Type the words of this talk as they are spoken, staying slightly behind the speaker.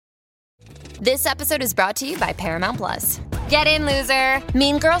This episode is brought to you by Paramount Plus. Get in, loser!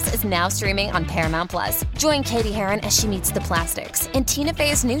 Mean Girls is now streaming on Paramount Plus. Join Katie Heron as she meets the plastics in Tina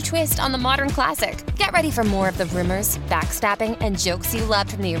Fey's new twist on the modern classic. Get ready for more of the rumors, backstabbing, and jokes you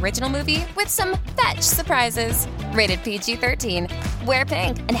loved from the original movie with some fetch surprises. Rated PG-13. Wear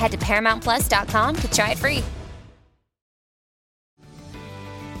pink and head to ParamountPlus.com to try it free.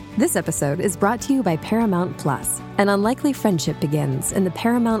 This episode is brought to you by Paramount Plus. An unlikely friendship begins in the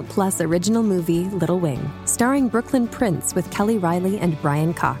Paramount Plus original movie Little Wing, starring Brooklyn Prince with Kelly Riley and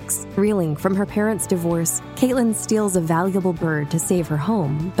Brian Cox. Reeling from her parents' divorce, Caitlin steals a valuable bird to save her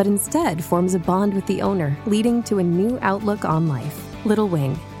home, but instead forms a bond with the owner, leading to a new outlook on life. Little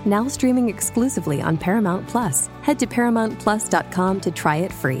Wing, now streaming exclusively on Paramount Plus. Head to ParamountPlus.com to try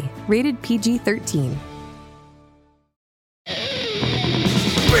it free. Rated PG-13.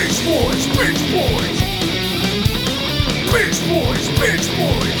 Bitch boys, bitch boys. Bitch boys, bitch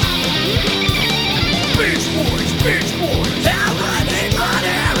boys. Bitch boys, bitch boys.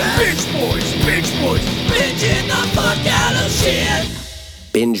 Bitch boys, bitch boys. Bitching the fuck out of shit.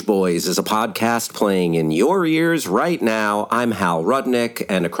 Binge Boys is a podcast playing in your ears right now. I'm Hal Rudnick,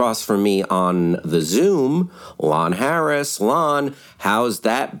 and across from me on the Zoom, Lon Harris. Lon, how's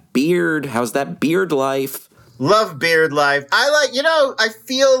that beard? How's that beard life? Love beard life. I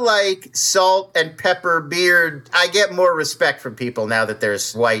feel like salt and pepper beard, I get more respect from people now that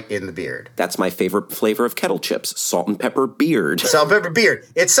there's white in the beard. That's my favorite flavor of kettle chips, salt and pepper beard. Salt and pepper beard.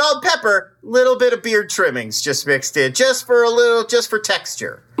 It's salt and pepper, little bit of beard trimmings just mixed in, just for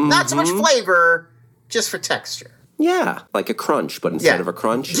texture. Mm-hmm. Not so much flavor, just for texture. Yeah, like a crunch, but instead of a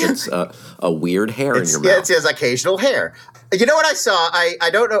crunch, it's a weird hair in your mouth. Yeah, it says occasional hair. You know what I saw? I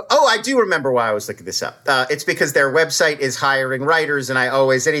don't know. Oh, I do remember why I was looking this up. It's because their website is hiring writers, and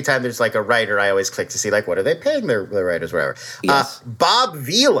anytime there's like a writer, I always click to see like what are they paying their writers, whatever. Yes. Bob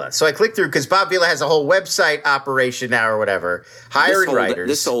Vila. So I clicked through because Bob Vila has a whole website operation now or whatever, hiring writers.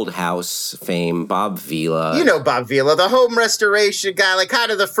 This old house fame, Bob Vila. You know Bob Vila, the home restoration guy, like kind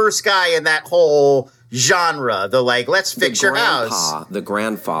of the first guy in that whole genre, let's fix your house. The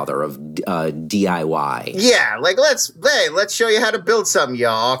grandfather of DIY. Yeah, let's show you how to build something, you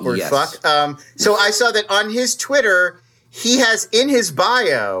awkward fuck. So I saw that on his Twitter, he has in his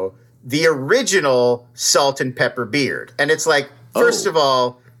bio the original salt and pepper beard. And it's like, first of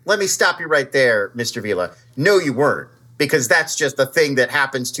all, let me stop you right there, Mr. Vila. No, you weren't. Because that's just a thing that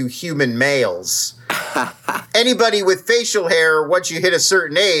happens to human males. Anybody with facial hair, once you hit a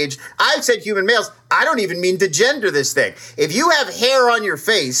certain age, I've said human males, I don't even mean to gender this thing. If you have hair on your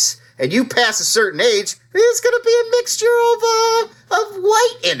face and you pass a certain age, there's going to be a mixture of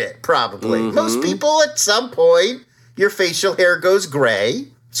white in it, probably. Mm-hmm. Most people, at some point, your facial hair goes gray.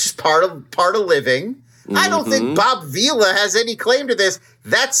 It's just part of living. Mm-hmm. I don't think Bob Vila has any claim to this.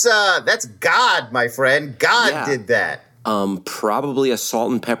 That's God, my friend. God did that. Probably a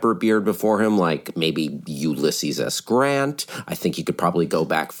salt and pepper beard before him, like maybe Ulysses S. Grant. I think you could probably go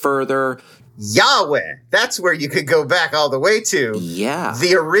back further. Yahweh. That's where you could go back all the way to. Yeah.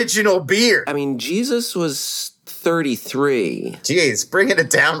 The original beard. I mean, Jesus was 33. Jeez, bringing it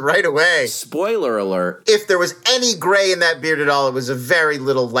down right away. Spoiler alert. If there was any gray in that beard at all, it was a very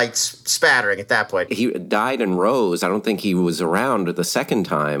little light spattering at that point. He died and rose. I don't think he was around the second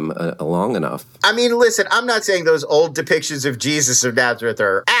time long enough. I mean, listen, I'm not saying those old depictions of Jesus of Nazareth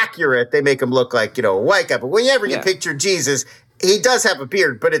are accurate. They make him look like, a white guy. But whenever you picture Jesus, he does have a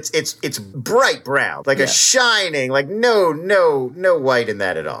beard, but it's bright brown, like a shining, like no white in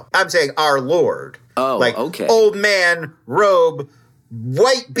that at all. I'm saying our Lord. Oh, like okay. Old man, robe,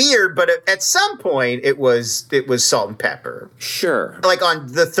 white beard, but at some point it was salt and pepper. Sure. Like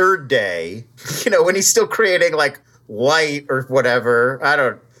on the third day, when he's still creating like white or whatever.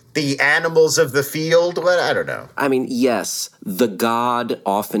 The animals of the field. I don't know. I mean, yes, the God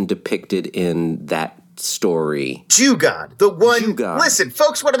often depicted in that story. Jew God. The one. Jew God. Listen,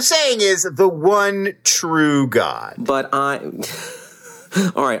 folks, what I'm saying is the one true God. But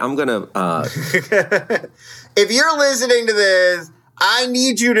all right, I'm going to... If you're listening to this, I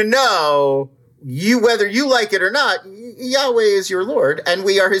need you to know, whether you like it or not, Yahweh is your Lord, and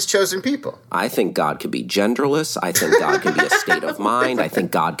we are his chosen people. I think God can be genderless. I think God can be a state of mind. I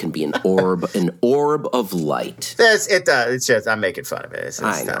think God can be an orb of light. It does. It's just, I'm making fun of it.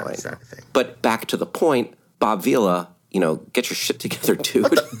 I know. It's not a thing. But back to the point, Bob Vila, get your shit together,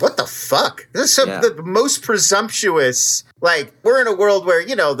 dude. What the fuck? This is the most presumptuous. Like, we're in a world where,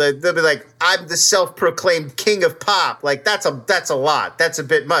 they'll be like, I'm the self-proclaimed king of pop. Like, that's a lot. That's a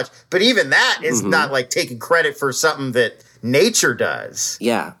bit much. But even that is not like taking credit for something that nature does.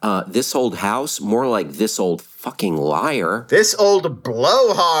 Yeah, this old house, more like this old fucking liar. This old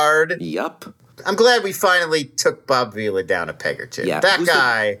blowhard. Yup. I'm glad we finally took Bob Vila down a peg or two. Yeah, that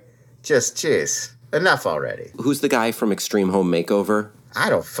guy, jeez, enough already. Who's the guy from Extreme Home Makeover? I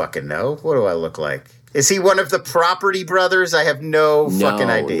don't fucking know. What do I look like? Is he one of the Property Brothers? I have no fucking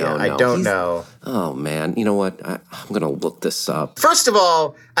idea. No. I don't know. Oh, man. You know what? I'm going to look this up. First of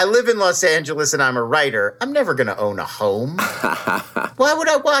all, I live in Los Angeles and I'm a writer. I'm never going to own a home. Why would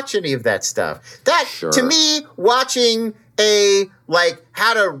I watch any of that stuff? To me, watching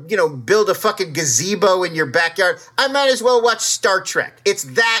how to, build a fucking gazebo in your backyard, I might as well watch Star Trek. It's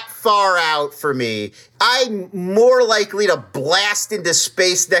that far out for me. I'm more likely to blast into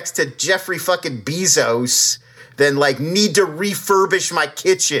space next to Jeffrey fucking Bezos than, need to refurbish my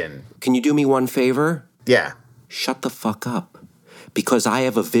kitchen. Can you do me one favor? Yeah. Shut the fuck up. Because I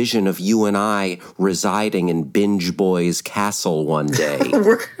have a vision of you and I residing in Binge Boy's castle one day.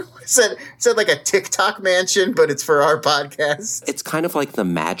 Is that like a TikTok mansion, but it's for our podcast? It's kind of like the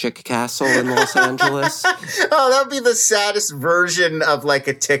Magic Castle in Los Angeles. Oh, that would be the saddest version of a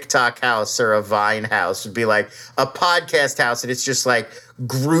TikTok house or a Vine house. It would be like a podcast house, and it's just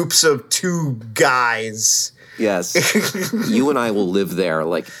groups of two guys. Yes. You and I will live there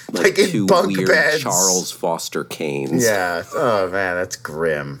like two weird beds. Charles Foster Kanes. Yeah. Oh, man, that's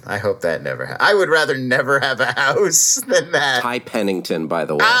grim. I hope that never happens. I would rather never have a house than that. Ty Pennington, by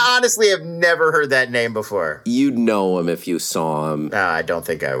the way. I honestly have never heard that name before. You'd know him if you saw him. No, I don't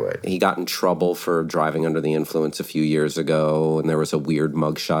think I would. He got in trouble for driving under the influence a few years ago, and there was a weird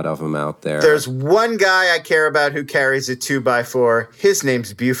mugshot of him out there. There's one guy I care about who carries a 2x4. His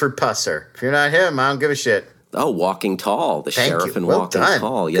name's Buford Pusser. If you're not him, I don't give a shit. Oh, Walking Tall, the Thank sheriff you. in Well Walking done.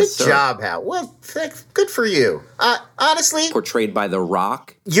 Tall. Yes, sir. Good job, Hal. Well, good for you. Honestly. Portrayed by The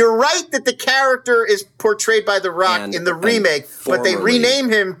Rock. You're right that the character is portrayed by The Rock in the remake, but they rename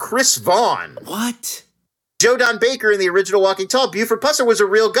him Chris Vaughn. What? Joe Don Baker in the original Walking Tall, Buford Pusser was a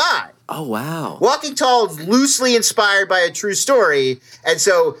real guy. Oh, wow. Walking Tall is loosely inspired by a true story, and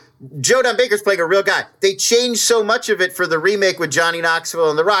so Joe Don Baker's playing a real guy. They changed so much of it for the remake with Johnny Knoxville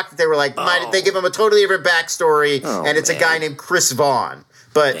and The Rock that they were like, they give him a totally different backstory, and it's a guy named Chris Vaughn.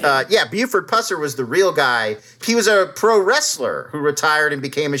 But, Buford Pusser was the real guy. He was a pro wrestler who retired and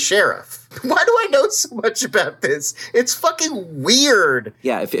became a sheriff. Why do I know so much about this? It's fucking weird.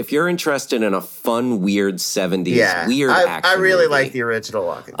 Yeah, if you're interested in a fun, weird 70s, weird action I really movie, like the original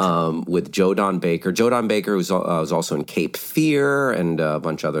Walking Tall. with Joe Don Baker. Joe Don Baker was also in Cape Fear and a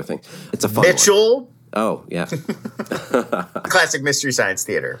bunch of other things. It's a fun Mitchell. one. Oh, yeah. Classic Mystery Science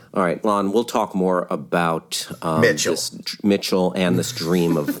Theater. All right, Lon, we'll talk more about Mitchell and this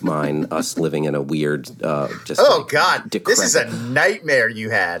dream of mine, us living in a weird, God, decrepit. This is a nightmare you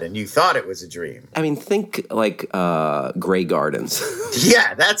had, and you thought it was a dream. I mean, think Grey Gardens.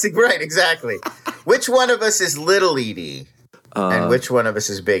 Yeah, that's right, exactly. Which one of us is Little Edie? And which one of us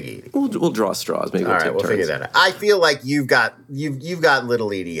is Big Edie? We'll draw straws. Maybe we'll figure that out. I feel like you've got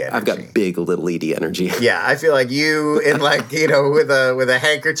Little Edie energy. I've got big Little Edie energy. Yeah, I feel like you in with a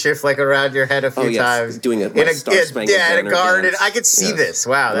handkerchief around your head a few times, doing it in a garden. I could see this.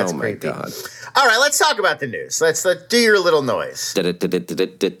 Wow, that's creepy. Oh my God. All right, let's talk about the news. Let's do your little noise.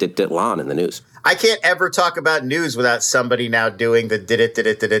 Lon in the news. I can't ever talk about news without somebody now doing the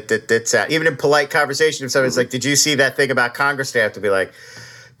did sound. Even in polite conversation, if somebody's like, "Did you see that thing about Congress?" They have to be like,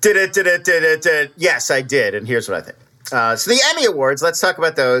 did. Yes, I did, and here's what I think. So the Emmy Awards. Let's talk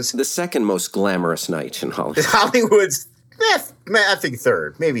about those. The second most glamorous night in Hollywood. Hollywood's. I think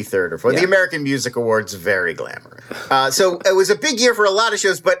maybe third or fourth. Yeah. The American Music Awards, very glamorous. So it was a big year for a lot of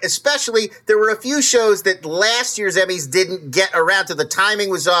shows, but especially there were a few shows that last year's Emmys didn't get around to. The timing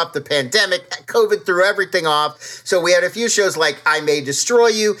was off, the pandemic, COVID threw everything off. So we had a few shows like I May Destroy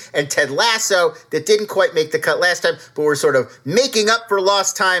You and Ted Lasso that didn't quite make the cut last time, but were sort of making up for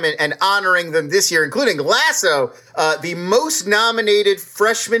lost time and honoring them this year, including Lasso, the most nominated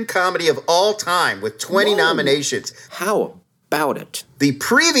freshman comedy of all time with 20 nominations. How about it? The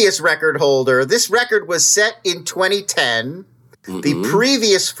previous record holder, this record was set in 2010. Mm-hmm. The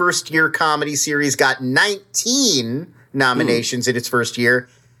previous first-year comedy series got 19 nominations in its first year.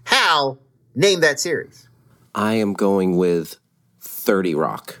 Hal, name that series. I am going with 30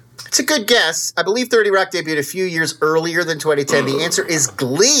 Rock. It's a good guess. I believe 30 Rock debuted a few years earlier than 2010. The answer is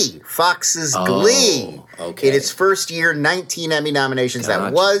Glee. Fox's Glee. Okay. In its first year, 19 Emmy nominations. Gotcha.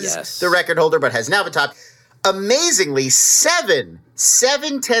 That was the record holder, but has now been topped. Amazingly, seven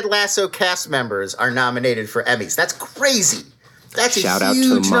Ted Lasso cast members are nominated for Emmys. That's crazy. That's a Shout out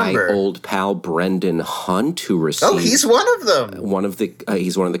huge to my number. old pal Brendan Hunt, who received. Oh, he's one of them.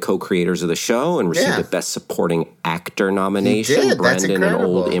 He's one of the co-creators of the show and received a Best Supporting Actor nomination. He did. That's Brendan, an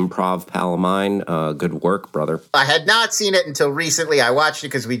incredible. old improv pal of mine. Good work, brother. I had not seen it until recently. I watched it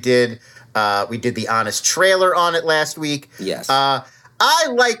because we did the Honest trailer on it last week. Yes. I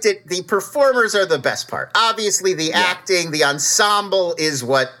liked it. The performers are the best part. Obviously, the acting, the ensemble is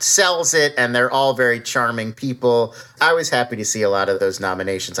what sells it, and they're all very charming people. I was happy to see a lot of those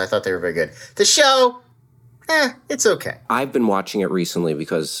nominations. I thought they were very good. The show, it's okay. I've been watching it recently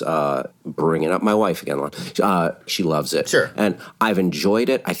because, bringing up my wife again, Lon, she loves it. Sure. And I've enjoyed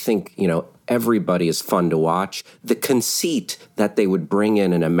it. I think, everybody is fun to watch. The conceit that they would bring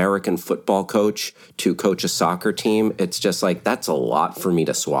in an American football coach to coach a soccer team, it's just like, that's a lot for me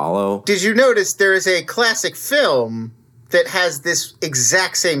to swallow. Did you notice there is a classic film that has this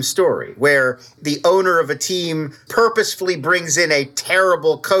exact same story where the owner of a team purposefully brings in a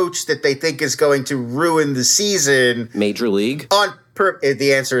terrible coach that they think is going to ruin the season? Major League?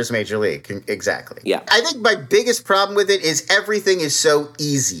 The answer is Major League. Exactly. Yeah. I think my biggest problem with it is everything is so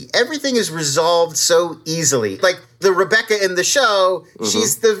easy. Everything is resolved so easily. Like the Rebecca in the show,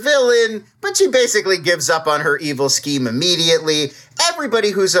 she's the villain, but she basically gives up on her evil scheme immediately. Everybody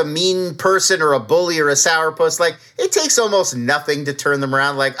who's a mean person or a bully or a sourpuss, like, it takes almost nothing to turn them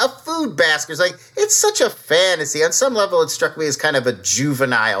around. Like, a food basket is like, it's such a fantasy. On some level, it struck me as kind of a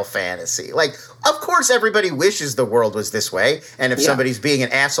juvenile fantasy. Like, of course, everybody wishes the world was this way. And if somebody's being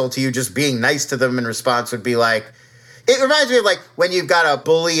an asshole to you, just being nice to them in response would be like, it reminds me of like when you've got a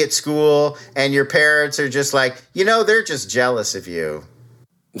bully at school and your parents are just like, they're just jealous of you.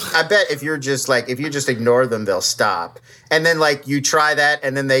 I bet if you just ignore them, they'll stop. And then like you try that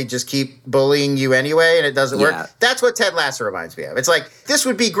and then they just keep bullying you anyway and it doesn't work. That's what Ted Lasso reminds me of. It's like, this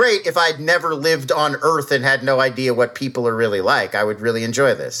would be great if I'd never lived on Earth and had no idea what people are really like. I would really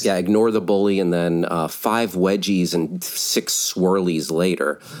enjoy this. Yeah, ignore the bully and then 5 wedgies and 6 swirlies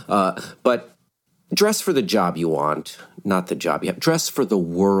later. But dress for the job you want, not the job you have. Dress for the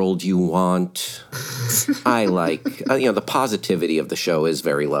world you want. I like, the positivity of the show is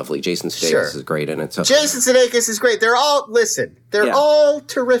very lovely. Jason Sudeikis is great in it. So. Jason Sudeikis is great. They're all all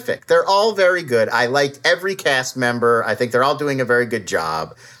terrific. They're all very good. I liked every cast member. I think they're all doing a very good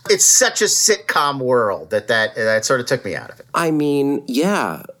job. It's such a sitcom world that sort of took me out of it. I mean,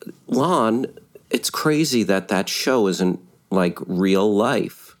 yeah, Lon, it's crazy that show isn't like real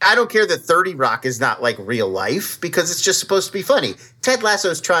life. I don't care that 30 Rock is not like real life because it's just supposed to be funny. Ted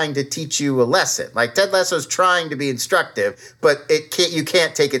Lasso's trying to teach you a lesson. Like Ted Lasso's trying to be instructive, but you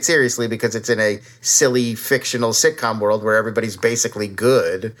can't take it seriously because it's in a silly fictional sitcom world where everybody's basically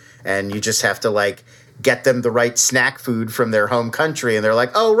good and you just have to like get them the right snack food from their home country and they're like,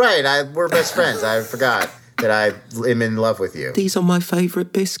 "Oh right, we're best friends. I forgot that I am in love with you. These are my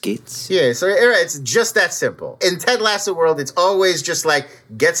favorite biscuits." Yeah, so it's just that simple. In Ted Lasso world, it's always just like,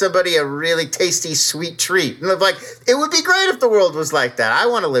 get somebody a really tasty, sweet treat. And I'm like, it would be great if the world was like that. I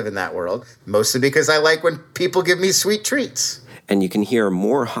want to live in that world, mostly because I like when people give me sweet treats. And you can hear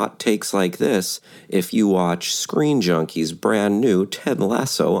more hot takes like this if you watch Screen Junkie's brand new Ted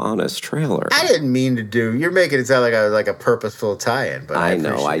Lasso Honest trailer. I didn't mean to do. You're making it sound like a purposeful tie-in, but I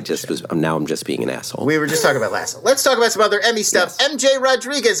know. Now I'm just being an asshole. We were just talking about Lasso. Let's talk about some other Emmy stuff. Yes. MJ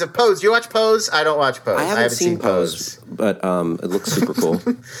Rodriguez of Pose. You watch Pose? I don't watch Pose. I haven't seen Pose, but it looks super cool.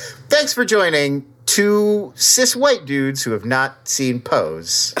 Thanks for joining two cis white dudes who have not seen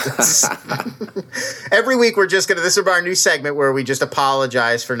Pose. Every week we're just this is our new segment where we just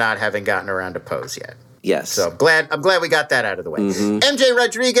apologize for not having gotten around to Pose yet. Yes. So I'm glad we got that out of the way. MJ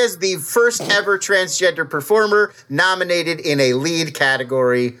Rodriguez, the first ever transgender performer nominated in a lead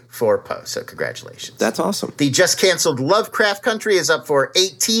category for Pose. So congratulations. That's awesome. The just canceled Lovecraft Country is up for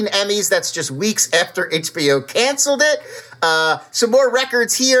 18 Emmys. That's just weeks after HBO canceled it. Some more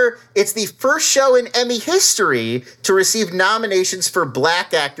records here. It's the first show in Emmy history to receive nominations for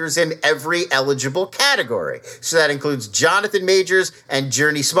black actors in every eligible category. So that includes Jonathan Majors and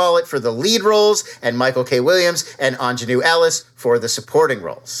Jurnee Smollett for the lead roles, and Michael K. Williams and Anjanou Ellis for the supporting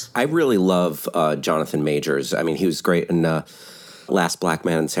roles. I really love Jonathan Majors. I mean, he was great in Last Black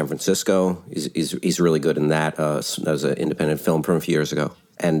Man in San Francisco. He's really good in that. That was an independent film from a few years ago.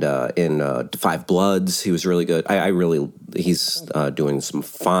 And in Five Bloods, he was really good. He's doing some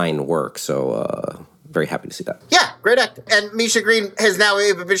fine work, so very happy to see that. Yeah, great actor. And Misha Green has now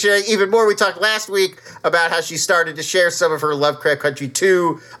been sharing even more. We talked last week about how she started to share some of her Lovecraft Country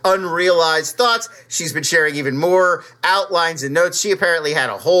 2 unrealized thoughts. She's been sharing even more outlines and notes. She apparently had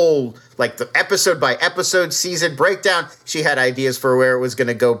a whole, the episode-by-episode season breakdown. She had ideas for where it was going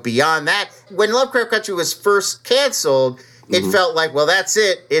to go beyond that. When Lovecraft Country was first canceled, it felt like, well, that's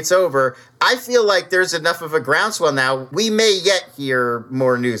it. It's over. I feel like there's enough of a groundswell now. We may yet hear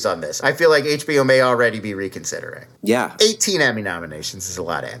more news on this. I feel like HBO may already be reconsidering. Yeah. 18 Emmy nominations is a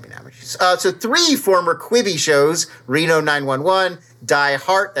lot of Emmy nominations. So 3 former Quibi shows, Reno 911, Die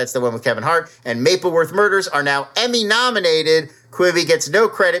Hard, that's the one with Kevin Hart, and Mapleworth Murders are now Emmy nominated. Quibi gets no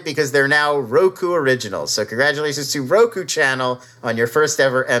credit because they're now Roku originals. So congratulations to Roku Channel on your first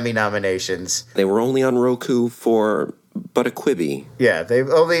ever Emmy nominations. They were only on Roku for but a Quibi. Yeah, they've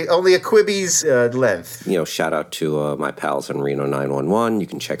only a Quibi's length. Shout out to my pals in Reno 911. You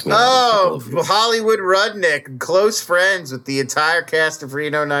can check me out. Hollywood Rudnick, close friends with the entire cast of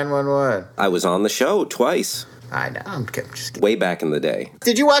Reno 911. I was on the show twice. I know. I'm just kidding. Way back in the day.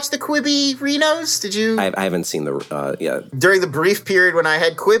 Did you watch the Quibi Renos? Did you? I haven't seen the yeah. During the brief period when I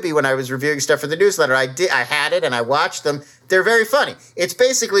had Quibi, when I was reviewing stuff for the newsletter, I had it and I watched them. They're very funny. It's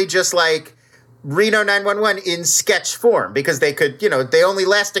basically just like Reno 911 in sketch form because they could, they only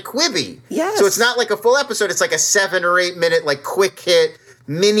last a Quibi. Yes. So it's not like a full episode. It's like a 7 or 8 minute, like quick hit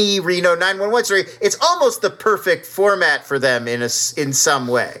mini Reno 911 story. It's almost the perfect format for them in some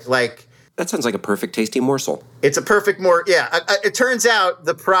way. Like, that sounds like a perfect tasty morsel. It's a perfect it turns out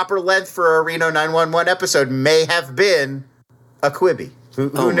the proper length for a Reno 911 episode may have been a Quibi. Who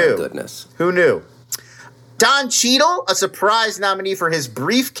knew? My goodness. Who knew? Don Cheadle, a surprise nominee for his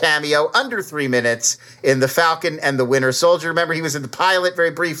brief cameo under 3 minutes in The Falcon and the Winter Soldier. Remember, he was in the pilot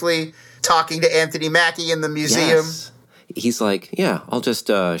very briefly, talking to Anthony Mackie in the museum. Yes. He's like, yeah, I'll just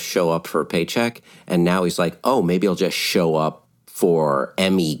show up for a paycheck. And now he's like, oh, maybe I'll just show up for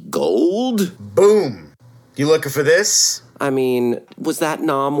Emmy Gold? Boom. You looking for this? I mean, was that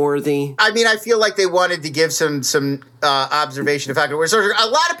nom-worthy? I mean, I feel like they wanted to give some observation of fact. A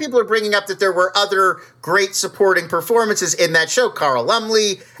lot of people are bringing up that there were other great supporting performances in that show. Carl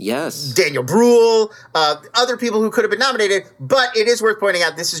Lumley. Yes. Daniel Bruhl. Other people who could have been nominated. But it is worth pointing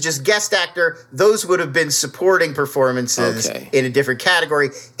out, this is just guest actor. Those would have been supporting performances in a different category.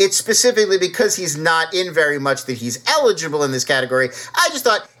 It's specifically because he's not in very much that he's eligible in this category. I just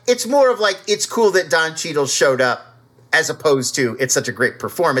thought it's more of like, it's cool that Don Cheadle showed up, as opposed to it's such a great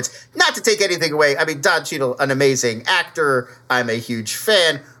performance. Not to take anything away. I mean, Don Cheadle, an amazing actor. I'm a huge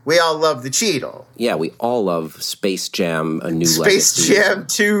fan. We all love the Cheadle. Yeah, we all love Space Jam, A New Legacy. Space Jam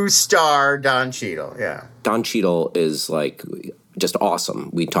 2 star Don Cheadle, yeah. Don Cheadle is like just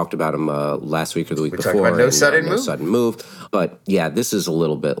awesome. We talked about him last week or the week before. We talked about No Sudden Move. But yeah, this is a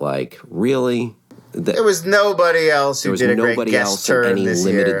little bit like, really? There was nobody else who did a great guest turn this year. There was nobody else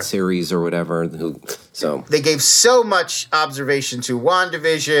in any limited series or whatever. So they gave so much observation to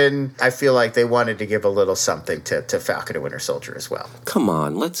WandaVision. I feel like they wanted to give a little something to Falcon and Winter Soldier as well. Come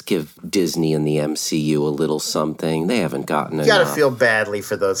on, let's give Disney and the MCU a little something. They haven't gotten enough. You gotta feel badly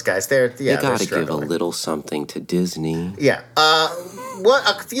for those guys. They gotta give a little something to Disney. Yeah.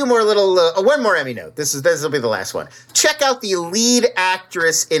 One more Emmy note. This will be the last one. Check out the lead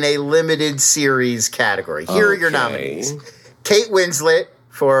actress in a limited series category. Here are your nominees. Kate Winslet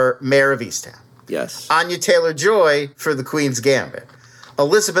for Mare of Easttown. Yes. Anya Taylor-Joy for The Queen's Gambit.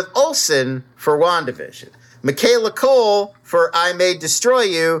 Elizabeth Olsen for WandaVision. Michaela Cole for I May Destroy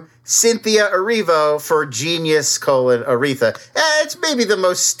You. Cynthia Erivo for Genius: Aretha. It's maybe the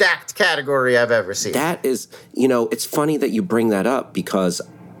most stacked category I've ever seen. That is, it's funny that you bring that up because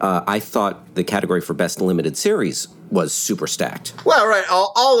I thought the category for Best Limited Series was super stacked. Well, right.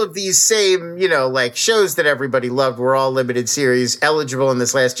 All of these same, like shows that everybody loved were all limited series eligible in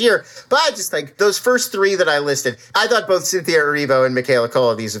this last year. But I just think those first 3 that I listed, I thought both Cynthia Erivo and Michaela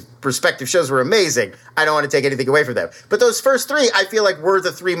Cole, these respective shows, were amazing. I don't want to take anything away from them. But those first 3, I feel like were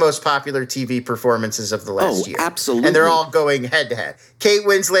the 3 most popular TV performances of the last year. Absolutely. And they're all going head to head. Kate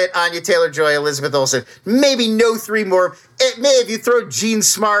Winslet, Anya Taylor-Joy, Elizabeth Olsen. Maybe no 3 more. If you throw Jean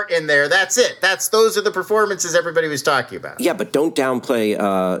Smart in there, that's it. Those are the performances everybody was talking about. Yeah, but don't downplay,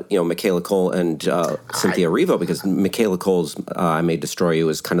 Michaela Cole and Cynthia Erivo, because Michaela Cole's I May Destroy You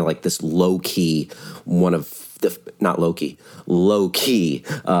is kind of like this low-key one of low-key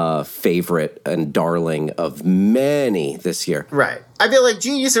favorite and darling of many this year. Right. I feel like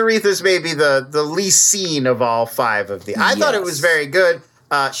Genius Aretha is maybe the least seen of all 5 of the. I thought it was very good.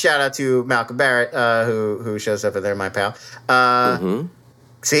 Shout out to Malcolm Barrett, who shows up in there, my pal.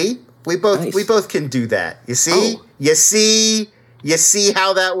 See, we both can do that. You see, you see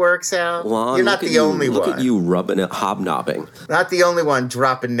how that works out. Lon, you're not the only one. Look at you hobnobbing. Not the only one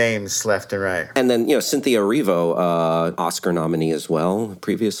dropping names left and right. And then Cynthia Erivo, Oscar nominee as well,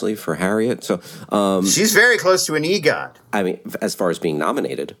 previously for Harriet. So she's very close to an EGOT. I mean, as far as being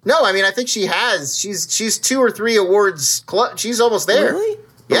nominated. No, I mean, I think she has. She's 2 or 3 awards. She's almost there. Really?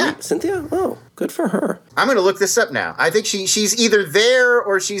 Yeah. Cynthia? Oh, Good for her. I'm going to look this up now. I think she's either there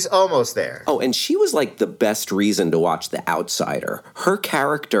or she's almost there. Oh, and she was like the best reason to watch The Outsider. Her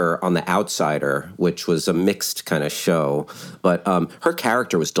character on The Outsider, which was a mixed kind of show, but her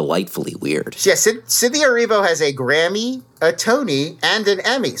character was delightfully weird. Yeah, Cynthia Erivo has a Grammy, a Tony, and an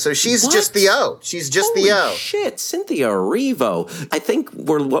Emmy. So she's just the O. She's just Holy the O. Shit, Cynthia Erivo. I think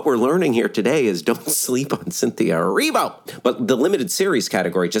what we're learning here today is don't sleep on Cynthia Erivo. But the limited series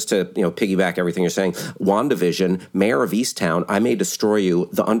category, just to piggyback everything you're saying, WandaVision, Mayor of Easttown, I May Destroy You,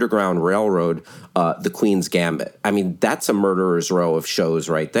 The Underground Railroad, The Queen's Gambit. I mean, that's a murderer's row of shows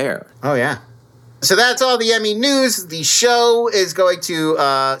right there. Oh, yeah. So that's all the Emmy news. The show is going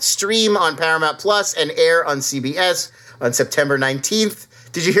to stream on Paramount Plus and air on CBS on September 19th.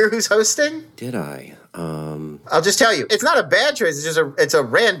 Did you hear who's hosting? Did I? I'll just tell you. It's not a bad choice. It's a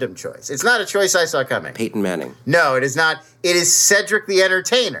random choice. It's not a choice I saw coming. Peyton Manning. No, it is not. It is Cedric the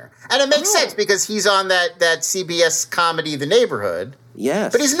Entertainer. And it makes sense because he's on that CBS comedy, The Neighborhood.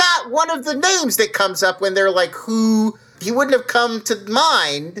 Yes. But he's not one of the names that comes up when they're like, who? He wouldn't have come to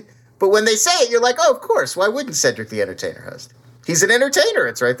mind. But when they say it, you're like, oh, of course. Why wouldn't Cedric the Entertainer host? He's an entertainer.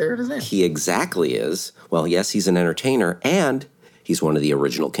 It's right there in his name. He exactly is. Well, yes, he's an entertainer, and he's one of the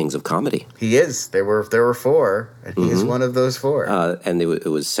original kings of comedy. He is. There were four, and he is one of those four. And it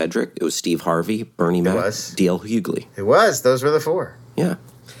was Cedric, it was Steve Harvey, Bernie Mac, D.L. Hughley. It was. Those were the four. Yeah.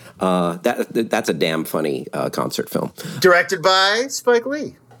 That's a damn funny concert film. Directed by Spike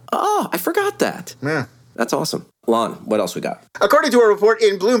Lee. Oh, I forgot that. Yeah. That's awesome. Lon, what else we got? According to a report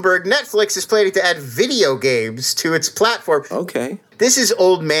in Bloomberg, Netflix is planning to add video games to its platform. Okay. This is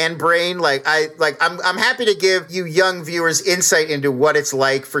old man brain. I'm happy to give you young viewers insight into what it's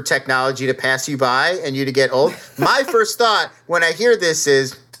like for technology to pass you by and you to get old. My first thought when I hear this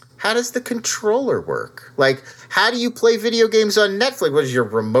is, how does the controller work? Like, how do you play video games on Netflix? What is your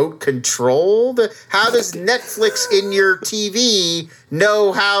remote controlled? How does Netflix in your TV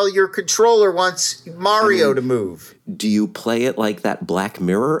know how your controller wants Mario to move? Do you play it like that Black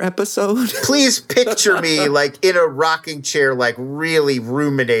Mirror episode? Please picture me like in a rocking chair, like really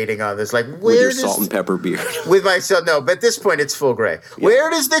ruminating on this. Like, where with your does, salt and pepper beard. With myself, no, but at this point it's full gray. Yeah. Where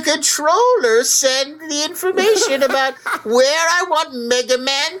does the controller send the information about where I want Mega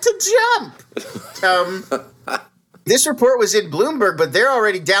Man to jump? This report was in Bloomberg, but they're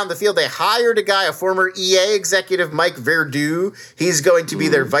already down the field. They hired a guy, a former EA executive, Mike Verdu. He's going to be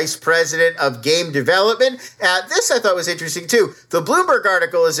their vice president of game development. This I thought was interesting, too. The Bloomberg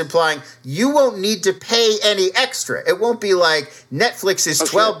article is implying you won't need to pay any extra. It won't be like Netflix is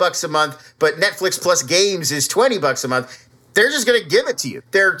 $12 a month, but Netflix plus games is $20 a month. They're just going to give it to you.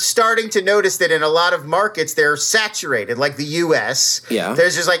 They're starting to notice that in a lot of markets, they're saturated, like the U.S. Yeah.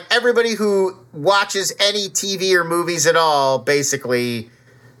 There's just like everybody who watches any TV or movies at all basically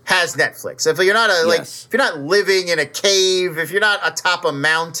has Netflix. If you're not if you're not living in a cave, if you're not atop a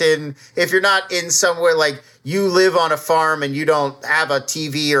mountain, if you're not in somewhere like you live on a farm and you don't have a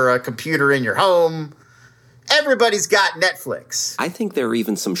TV or a computer in your home, everybody's got Netflix. I think there are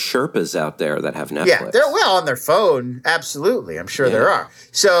even some Sherpas out there that have Netflix. Yeah, they're on their phone. Absolutely. I'm sure there are.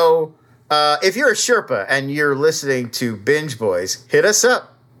 So if you're a Sherpa and you're listening to Binge Boys, hit us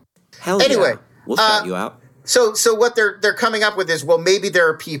up. Hell anyway, yeah. We'll shout you out. So what they're coming up with is, well, maybe there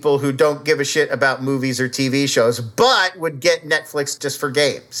are people who don't give a shit about movies or TV shows, but would get Netflix just for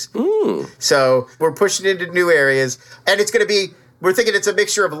games. So we're pushing into new areas, and it's going to be, we're thinking it's a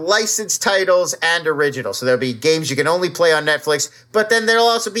mixture of licensed titles and original. So there'll be games you can only play on Netflix, but then there'll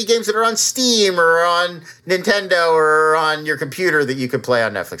also be games that are on Steam or on Nintendo or on your computer that you can play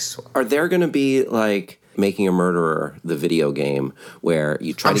on Netflix as well. Are there going to be like Making a Murderer, the video game, where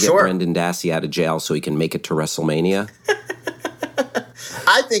you try to get Brendan Dassey out of jail so he can make it to WrestleMania?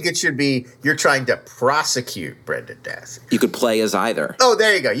 I think it should be you're trying to prosecute Brendan Dassey. You could play as either. Oh,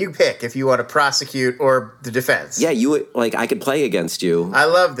 there you go. You pick if you want to prosecute or the defense. Yeah, I could play against you. I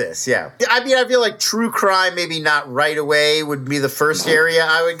love this, yeah. I mean, I feel like true crime, maybe not right away, would be the first area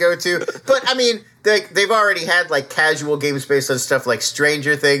I would go to. But, I mean, they've already had, like, casual games based on stuff like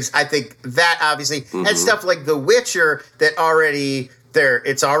Stranger Things. I think that, obviously, and stuff like The Witcher that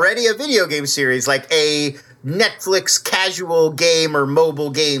it's already a video game series, like a Netflix casual game or mobile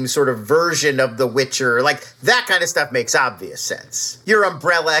game sort of version of The Witcher. Like, that kind of stuff makes obvious sense. Your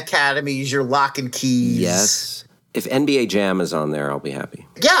Umbrella Academies, your Lock and Keys. Yes. If NBA Jam is on there, I'll be happy.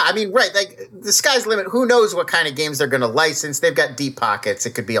 Yeah, I mean, right. Like, the sky's the limit. Who knows what kind of games they're going to license? They've got deep pockets.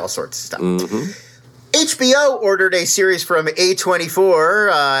 It could be all sorts of stuff. HBO ordered a series from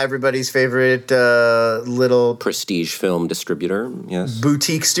A24, everybody's favorite little prestige film distributor, yes,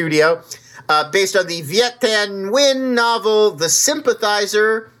 boutique studio, based on the Viet Thanh Nguyen novel The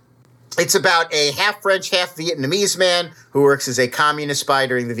Sympathizer. It's about a half French, half Vietnamese man who works as a communist spy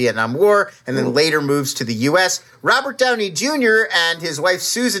during the Vietnam War and then later moves to the U.S. Robert Downey Jr. and his wife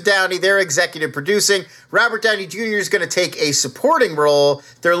Susan Downey, they're executive producing. Robert Downey Jr. is going to take a supporting role.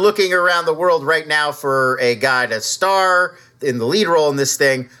 They're looking around the world right now for a guy to star in the lead role in this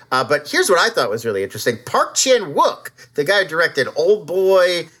thing. But here's what I thought was really interesting. Park Chan-wook, the guy who directed Old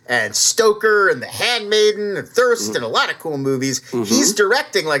Boy and Stoker and The Handmaiden and Thirst and a lot of cool movies, he's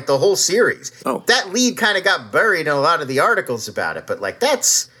directing like the whole series. Oh. That lead kind of got buried in a lot of the articles about it, but like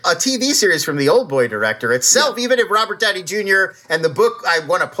that's a TV series from the Old Boy director itself. Yeah. Even if Robert Downey Jr. and the book, I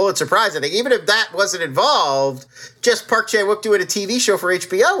won a Pulitzer Prize, I think, even if that wasn't involved, just Park Chan-wook doing a TV show for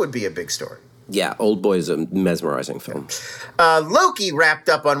HBO would be a big story. Yeah, Old Boy is a mesmerizing film. Loki wrapped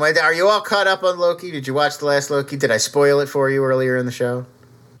up on Wednesday. Are you all caught up on Loki? Did you watch the last Loki? Did I spoil it for you earlier in the show?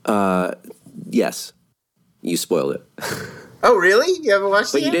 Yes. You spoiled it. Oh, really? You haven't watched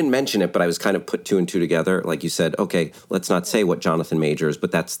it But yet? you didn't mention it, but I was kind of put two and two together. Like you said, okay, let's not say what Jonathan Majors,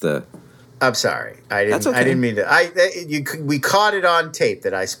 but that's the... I'm sorry. That's okay. I didn't mean to. We caught it on tape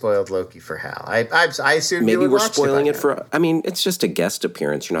that I spoiled Loki for Hal. I assumed maybe you would we're watch spoiling it now. for. I mean, it's just a guest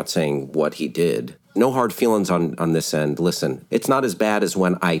appearance. You're not saying what he did. No hard feelings on this end. Listen, it's not as bad as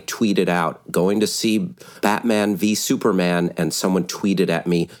when I tweeted out going to see Batman v Superman and someone tweeted at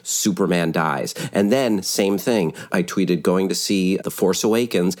me, Superman dies. And then, same thing, I tweeted going to see The Force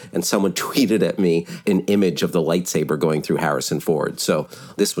Awakens and someone tweeted at me an image of the lightsaber going through Harrison Ford. So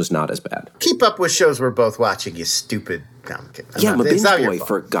this was not as bad. Keep up with shows we're both watching, you stupid... No, I'm kidding. I'm a binge boy,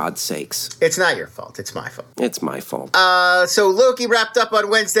 for God's sakes. It's not your fault. It's my fault. It's my fault. So Loki wrapped up on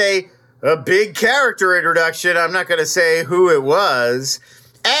Wednesday. A big character introduction. I'm not going to say who it was.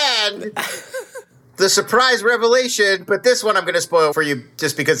 And the surprise revelation, but this one I'm going to spoil for you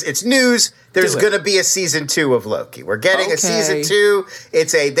just because it's news. There's going to be a season 2 of Loki. We're getting a season 2.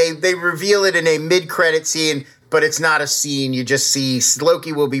 It's they reveal it in a mid-credit scene, but it's not a scene. You just see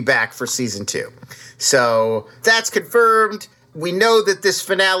Loki will be back for season 2. So that's confirmed. We know that this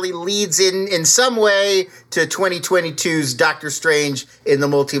finale leads in some way to 2022's Doctor Strange in the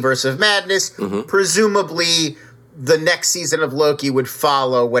Multiverse of Madness. Presumably, the next season of Loki would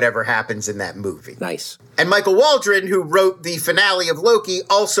follow whatever happens in that movie. Nice. And Michael Waldron, who wrote the finale of Loki,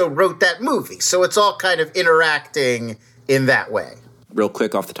 also wrote that movie. So it's all kind of interacting in that way. Real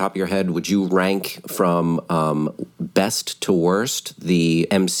quick, off the top of your head, would you rank from best to worst the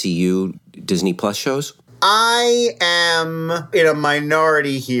MCU Disney Plus shows? I am in a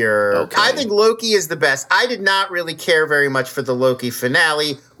minority here. Okay. I think Loki is the best. I did not really care very much for the Loki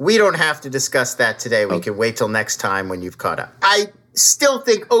finale. We don't have to discuss that today. We can wait till next time when you've caught up. I still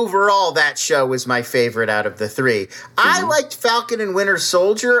think overall that show was my favorite out of the 3. I liked Falcon and Winter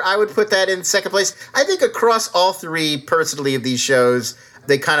Soldier. I would put that in second place. I think across all 3, personally, of these shows,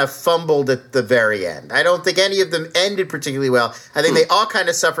 they kind of fumbled at the very end. I don't think any of them ended particularly well. I think they all kind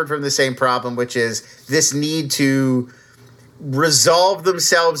of suffered from the same problem, which is this need to resolve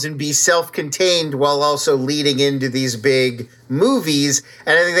themselves and be self-contained while also leading into these big movies.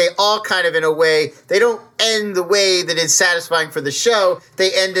 And I think they all kind of, in a way, they don't end the way that is satisfying for the show.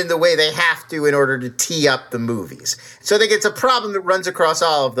 They end in the way they have to in order to tee up the movies. So I think it's a problem that runs across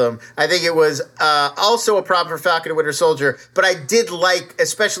all of them. I think it was also a problem for Falcon and Winter Soldier, but I did like,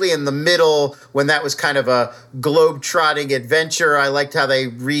 especially in the middle, when that was kind of a globe-trotting adventure, I liked how they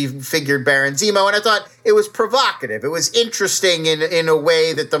refigured Baron Zemo, and I thought it was provocative. It was interesting in a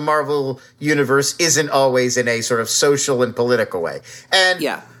way that the Marvel Universe isn't always in a sort of social and political way. And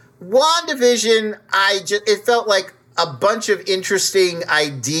WandaVision, it felt like a bunch of interesting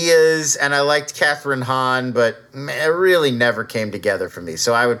ideas, and I liked Catherine Hahn, but it really never came together for me.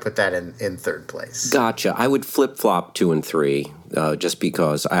 So I would put that in third place. Gotcha. I would flip-flop 2 and 3. Just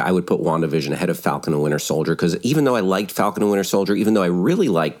because I would put WandaVision ahead of Falcon and Winter Soldier, because even though I liked Falcon and Winter Soldier, even though I really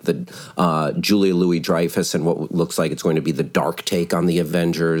liked the Julia Louis-Dreyfus and what looks like it's going to be the dark take on the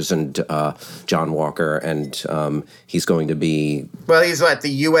Avengers and John Walker, and he's going to be... Well, he's what, the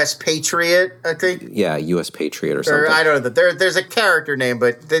U.S. Patriot, I think? Yeah, U.S. Patriot or something. I don't know. There's a character name,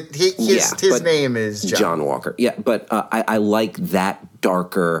 but his name is John Walker. Yeah, but I like that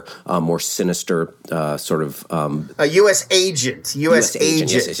darker, more sinister sort of... a U.S. agent. U.S.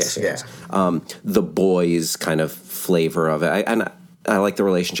 agent. Yes. The Boys kind of flavor of it. I like the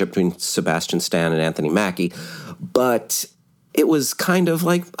relationship between Sebastian Stan and Anthony Mackie, but it was kind of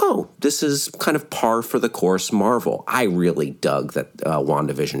like, oh, this is kind of par for the course Marvel. I really dug that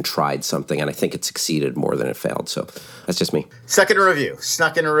WandaVision tried something, and I think it succeeded more than it failed. So that's just me. Snuck in a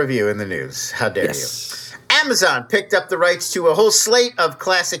review in the news. How dare you? Amazon picked up the rights to a whole slate of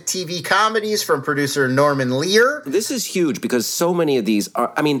classic TV comedies from producer Norman Lear. This is huge because so many of these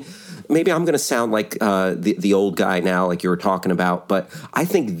are, I mean, maybe I'm going to sound like the old guy now, like you were talking about, but I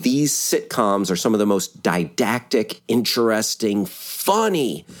think these sitcoms are some of the most didactic, interesting,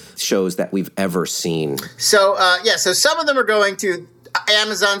 funny shows that we've ever seen. So, so some of them are going to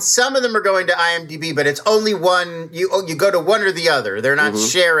Amazon, some of them are going to IMDb, but it's only one. You go to one or the other. They're not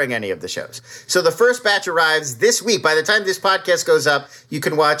sharing any of the shows. So the first batch arrives this week. By the time this podcast goes up, you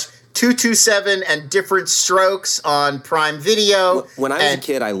can watch 227 and Different Strokes on Prime Video. When I was a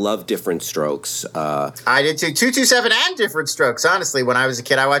kid, I loved Different Strokes. I did too. 227 and Different Strokes. Honestly, when I was a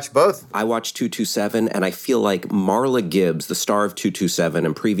kid, I watched both. I watched 227, and I feel like Marla Gibbs, the star of 227,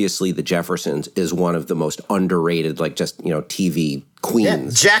 and previously The Jeffersons, is one of the most underrated, TV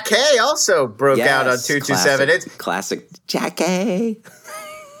queens. Yeah. Jackie also broke out on 227. Classic Jackie.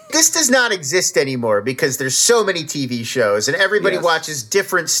 This does not exist anymore because there's so many TV shows and everybody watches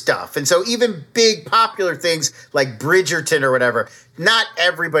different stuff. And so even big popular things like Bridgerton or whatever, not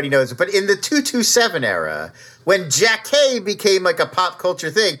everybody knows it. But in the 227 era, when Jackie became like a pop culture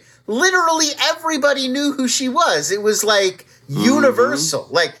thing, literally everybody knew who she was. It was like universal.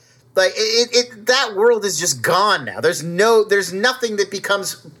 Like that world is just gone now. There's nothing that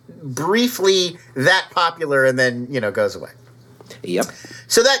becomes briefly that popular and then, goes away. Yep.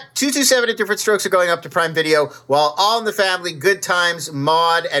 So that 227 and Different Strokes are going up to Prime Video, while All in the Family, Good Times,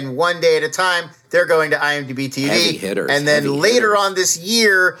 Maude, and One Day at a Time, they're going to IMDb TV. Heavy hitters. And then later on this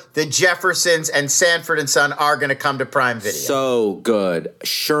year, The Jeffersons and Sanford & Son are going to come to Prime Video. So good.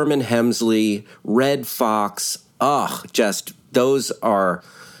 Sherman Hemsley, Red Fox. Those are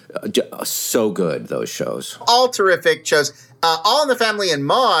so good, those shows. All terrific shows. All in the Family and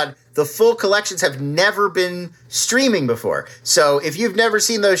Maude, the full collections have never been streaming before. So if you've never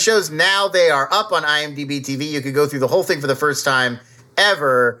seen those shows, now they are up on IMDb TV. You could go through the whole thing for the first time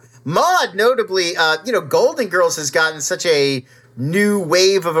ever. Maude, notably, Golden Girls has gotten such a new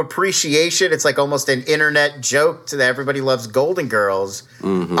wave of appreciation. It's like almost an internet joke that everybody loves Golden Girls.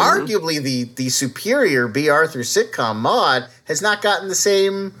 Mm-hmm. Arguably, the superior B. Arthur sitcom, Maude, has not gotten the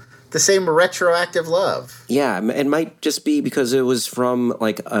same retroactive love. Yeah, it might just be because it was from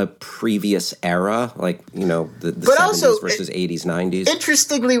like a previous era, the but 70s also, versus 80s, 90s.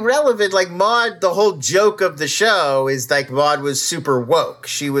 Interestingly relevant, like Maude, the whole joke of the show is like Maude was super woke.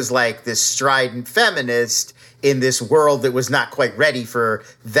 She was like this strident feminist in this world that was not quite ready for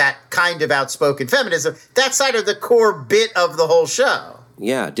that kind of outspoken feminism. That's sort of the core bit of the whole show.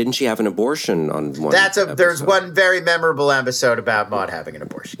 Yeah, didn't she have an abortion on one episode? There's one very memorable episode about Maude having an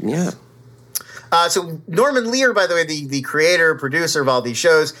abortion. Yeah. So Norman Lear, by the way, the creator, producer of all these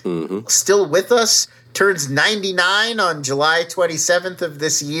shows, still with us, turns 99 on July 27th of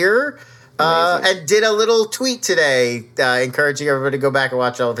this year, and did a little tweet today encouraging everybody to go back and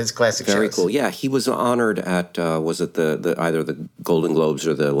watch all of his classic shows. Very cool. Yeah, he was honored at, was it the either the Golden Globes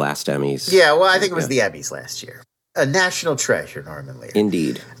or the last Emmys? Yeah, well, I think it was the Emmys last year. A national treasure, Norman Lear.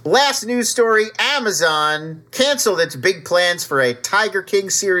 Indeed. Last news story, Amazon canceled its big plans for a Tiger King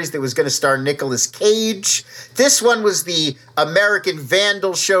series that was going to star Nicolas Cage. This one was the American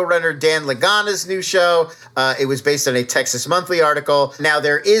Vandal showrunner Dan Lagana's new show. It was based on a Texas Monthly article. Now,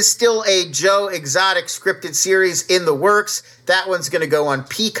 there is still a Joe Exotic scripted series in the works. That one's going to go on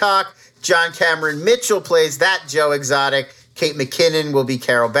Peacock. John Cameron Mitchell plays that Joe Exotic. Kate McKinnon will be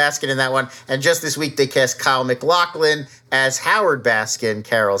Carol Baskin in that one. And just this week, they cast Kyle MacLachlan as Howard Baskin,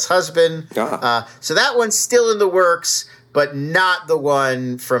 Carol's husband. So that one's still in the works, but not the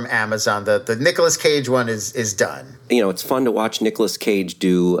one from Amazon. The Nicolas Cage one is done. It's fun to watch Nicolas Cage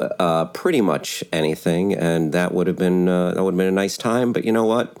do pretty much anything, and that would have been a nice time. But you know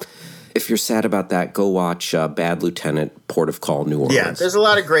what? If you're sad about that, go watch Bad Lieutenant, Port of Call, New Orleans. Yeah, there's a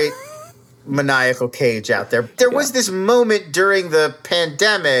lot of great maniacal Cage out there. There was this moment during the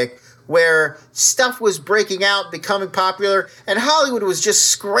pandemic where stuff was breaking out, becoming popular, and Hollywood was just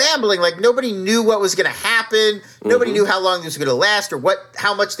scrambling. Like nobody knew what was going to happen. Nobody knew how long this was going to last or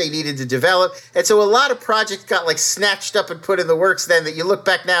how much they needed to develop. And so a lot of projects got like snatched up and put in the works then that you look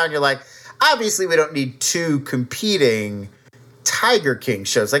back now and you're like, obviously we don't need two competing Tiger King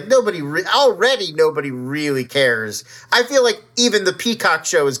shows. Like nobody really cares. I feel like even the Peacock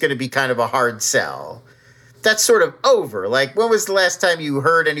show is going to be kind of a hard sell. That's sort of over. Like when was the last time you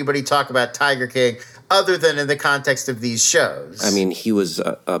heard anybody talk about Tiger King other than in the context of these shows? I mean, he was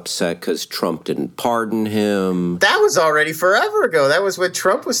upset because Trump didn't pardon him. That was already forever ago. That was when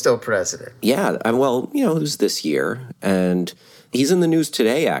Trump was still president. Yeah, well, it was this year, and he's in the news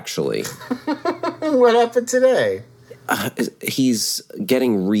today, actually. What happened today? He's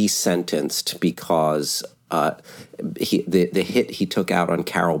getting resentenced because the hit he took out on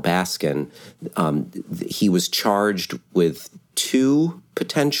Carol Baskin, he was charged with 2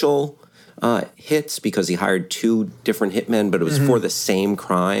 potential hits because he hired 2 different hitmen, but it was for the same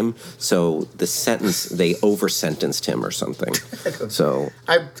crime. So the sentence, they over-sentenced him or something. So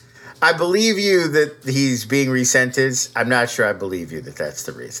I believe you that he's being resentenced. I'm not sure I believe you that that's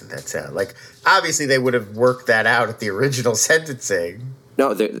the reason. That's like, obviously they would have worked that out at the original sentencing.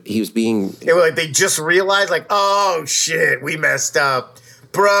 No, he was being... Like, they just realized, like, oh, shit, we messed up.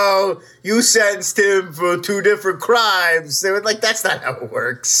 Bro, you sentenced him for 2 different crimes. They were like, that's not how it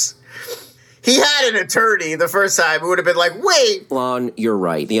works. He had an attorney the first time who would have been like, wait. Lon, you're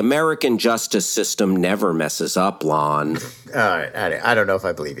right. The American justice system never messes up, Lon. All right, I don't know if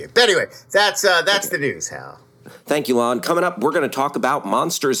I believe you. But anyway, that's the news, Hal. Thank you, Lon. Coming up, we're going to talk about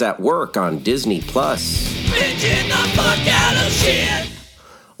Monsters at Work on Disney+. Binging the fuck out of shit.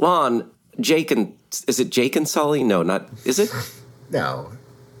 Lon, is it Jake and Sully? No, not, is it? No.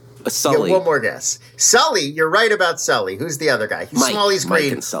 Sully. Yeah, one more guess. Sully, you're right about Sully. Who's the other guy? He's small, he's green.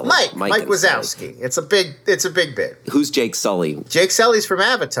 Mike and Sully. Mike Wazowski. It's a big bit. Who's Jake Sully? Jake Sully's from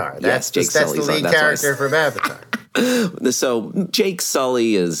Avatar. That's the lead character from Avatar. So Jake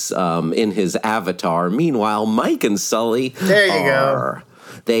Sully is in his Avatar. Meanwhile, Mike and Sully go.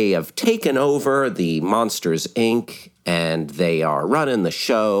 They have taken over the Monsters, Inc., and they are running the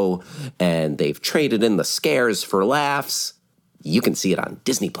show, and they've traded in the scares for laughs. You can see it on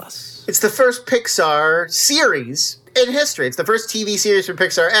Disney+. It's the first Pixar series in history. It's the first TV series from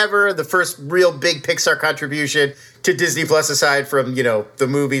Pixar ever, the first real big Pixar contribution to Disney+, aside from, the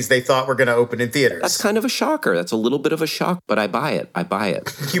movies they thought were going to open in theaters. That's kind of a shocker. That's a little bit of a shock, but I buy it.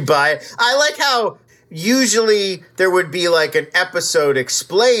 You buy it? I like how usually there would be like an episode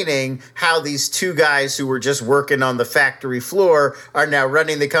explaining how these 2 guys who were just working on the factory floor are now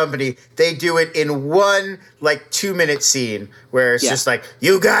running the company. They do it in one 2-minute scene where it's just like,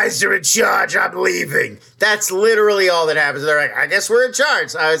 you guys are in charge, I'm leaving. That's literally all that happens. They're like, I guess we're in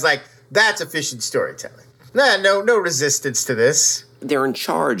charge. I was like, that's efficient storytelling. No resistance to this. They're in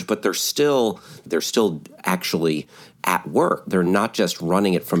charge, but they're still actually at work. They're not just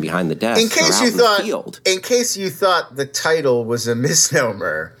running it from behind the desk. In case you thought the title was a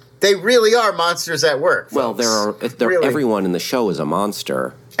misnomer, they really are monsters at work. Folks. Well, everyone in the show is a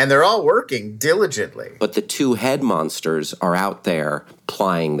monster. And they're all working diligently. But the 2 head monsters are out there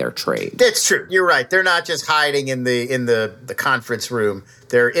plying their trade. That's true. You're right. They're not just hiding in the conference room.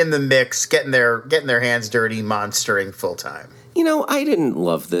 They're in the mix, getting their hands dirty, monstering full time. I didn't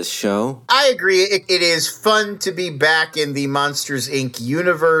love this show. I agree. It is fun to be back in the Monsters, Inc.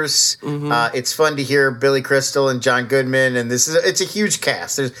 universe. Mm-hmm. It's fun to hear Billy Crystal and John Goodman, and it's a huge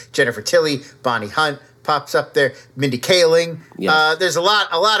cast. There's Jennifer Tilly, Bonnie Hunt pops up there, Mindy Kaling. Yes. There's a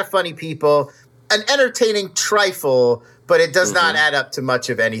lot of funny people. An entertaining trifle, but it does not add up to much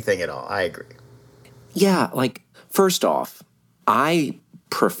of anything at all. I agree. Yeah, first off, I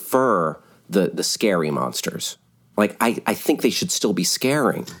prefer the scary monsters. I think they should still be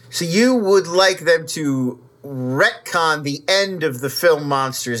scaring. So you would like them to retcon the end of the film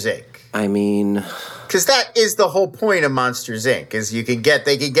Monsters, Inc.? I mean... Because that is the whole point of Monsters, Inc., is they can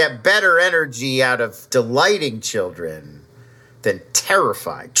get better energy out of delighting children than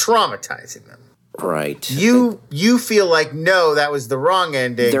terrifying, traumatizing them. Right. You feel like, no, that was the wrong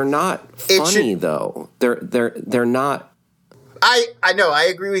ending. They're not funny, though. They're not... I know. I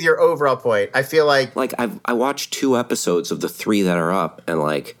agree with your overall point. I feel like I watched 2 episodes of the 3 that are up, and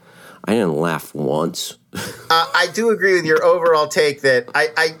I didn't laugh once. I do agree with your overall take that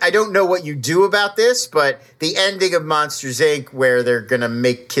I don't know what you do about this, but the ending of Monsters, Inc., where they're going to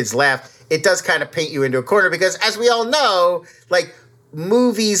make kids laugh, it does kind of paint you into a corner because, as we all know,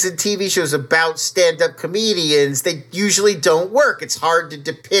 movies and TV shows about stand-up comedians, they usually don't work. It's hard to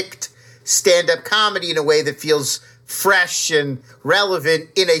depict stand-up comedy in a way that feels fresh and relevant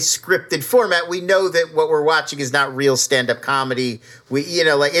in a scripted format. We know that what we're watching is not real stand-up comedy.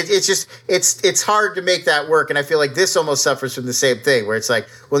 It's hard to make that work. And I feel like this almost suffers from the same thing, where it's like,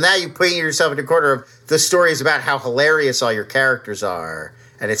 well, now you put yourself in a corner of the stories about how hilarious all your characters are.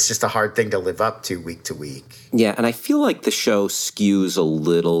 And it's just a hard thing to live up to week to week. Yeah, and I feel like the show skews a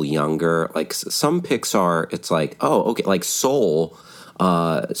little younger. Some Pixar, it's Soul.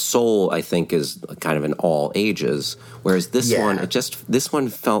 Soul, I think, is kind of in all ages, whereas this one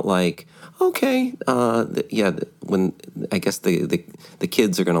felt like, okay, when I guess the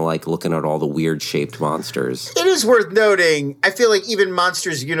kids are gonna looking at all the weird shaped monsters. It is worth noting, I feel like even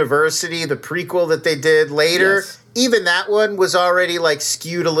Monsters University, the prequel that they did later, even that one was already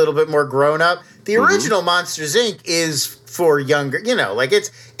skewed a little bit more grown up. The original Monsters, Inc. is for younger, like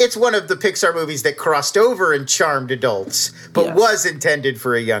it's one of the Pixar movies that crossed over and charmed adults, but was intended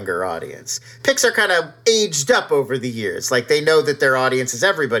for a younger audience. Pixar kind of aged up over the years. Like they know that their audience is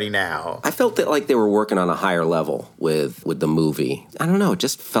everybody now. I felt that like they were working on a higher level with the movie. I don't know. It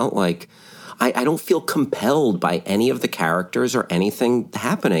just felt like I don't feel compelled by any of the characters or anything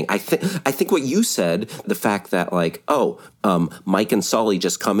happening. I think what you said, the fact that like, Mike and Sully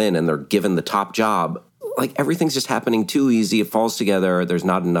just come in and they're given the top job. Like everything's just happening too easy. It falls together. There's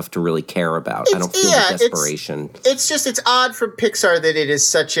not enough to really care about. I don't feel the desperation. It's odd from Pixar that it is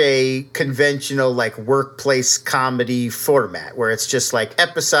such a conventional like workplace comedy format where it's just like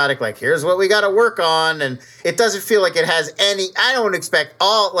episodic, like here's what we got to work on. And it doesn't feel like it has any, I don't expect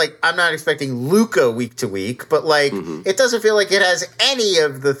I'm not expecting Luca week to week, but like it doesn't feel like it has any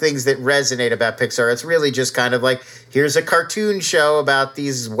of the things that resonate about Pixar. It's really just kind of like, here's a cartoon show about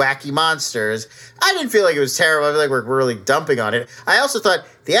these wacky monsters. I didn't feel like it was terrible. I feel like we're really dumping on it. I also thought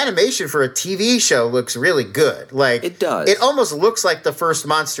the animation for a TV show looks really good. Like it does. It almost looks like the first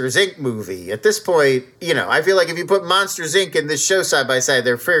Monsters, Inc. movie. At this point, I feel like if you put Monsters, Inc. and this show side by side,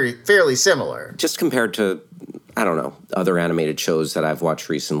 they're fairly similar. Just compared to, I don't know, other animated shows that I've watched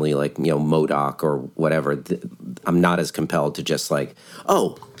recently, like, MODOK or whatever, I'm not as compelled to just like,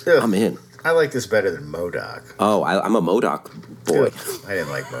 I'm in. I like this better than MODOK. Oh, I'm a MODOK boy. I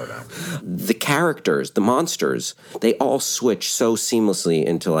didn't like MODOK. The characters, the monsters, they all switch so seamlessly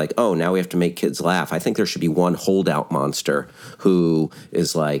into like, now we have to make kids laugh. I think there should be one holdout monster who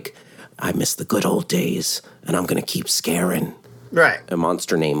is like, I miss the good old days, and I'm going to keep scaring. Right. A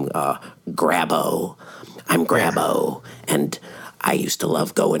monster named Grabbo. I'm Grabbo, and I used to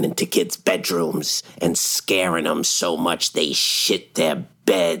love going into kids' bedrooms and scaring them so much they shit their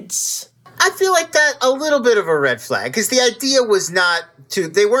beds. I feel like that a little bit of a red flag because the idea was not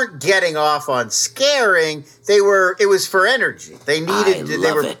they weren't getting off on scaring. It was for energy. They needed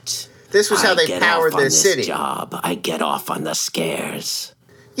it. This was how they powered their city. Job. I get off on the scares.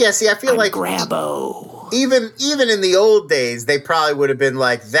 Yeah, see, I feel like Grabbo. Even in the old days, they probably would have been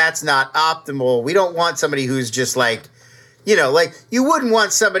like, that's not optimal. We don't want somebody who's just like, like you wouldn't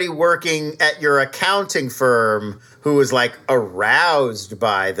want somebody working at your accounting firm who is like aroused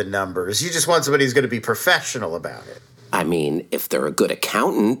by the numbers. You just want somebody who's going to be professional about it. I mean, if they're a good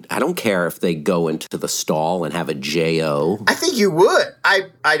accountant, I don't care if they go into the stall and have a J.O. I think you would. I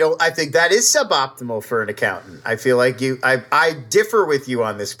think that is suboptimal for an accountant. I feel like I differ with you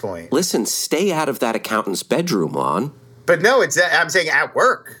on this point. Listen, stay out of that accountant's bedroom, Lon. But no, I'm saying at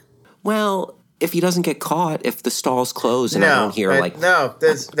work. Well, if he doesn't get caught, if the stall's closed and I don't hear I don't.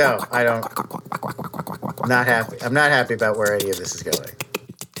 Not happy. I'm not happy about where any of this is going.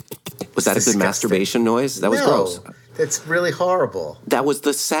 Was that a good masturbation noise? That was gross. That's really horrible. That was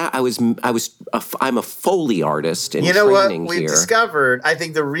the sound. I'm a Foley artist in training here. You know what we've discovered? I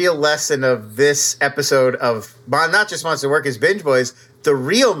think the real lesson of this episode of not just Monster Work is Binge Boys. The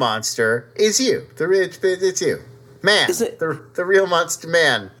real monster is you. It's you, man. Is it the real monster,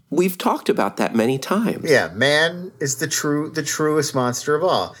 man? We've talked about that many times. Yeah, man is the truest monster of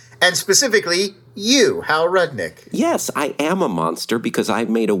all. And specifically, you, Hal Rudnick. Yes, I am a monster because I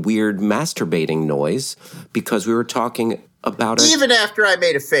made a weird masturbating noise because we were talking about it. Even after I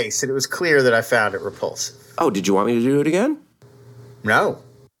made a face, and it was clear that I found it repulsive. Oh, did you want me to do it again? No.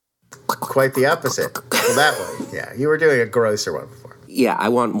 Quite the opposite. Well, that way. Yeah, you were doing a grosser one before. Yeah, I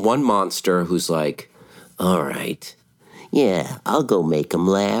want one monster who's like, all right. Yeah, I'll go make him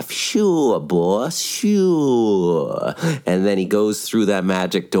laugh. Sure, boss, sure. And then he goes through that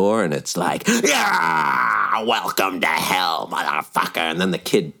magic door and it's like, yeah, welcome to hell, motherfucker. And then the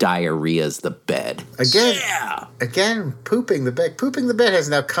kid diarrheas the bed. Again, pooping the bed. Pooping the bed has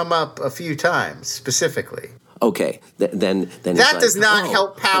now come up a few times, specifically. Okay, then that does not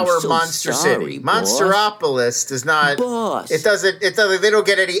help power Monster City. Monsteropolis does not. Boss. It doesn't. They don't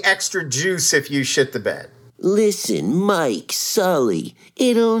get any extra juice if you shit the bed. Listen, Mike, Sully,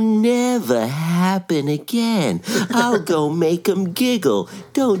 it'll never happen again. I'll go make 'em giggle.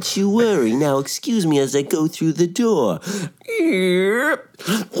 Don't you worry. Now, excuse me as I go through the door.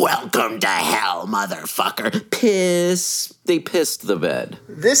 Welcome to hell, motherfucker. Piss. They pissed the bed.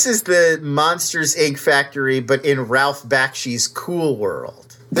 This is the Monsters, Inc. factory, but in Ralph Bakshi's Cool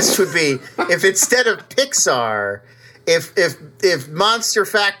World. This would be, if instead of Pixar... If Monster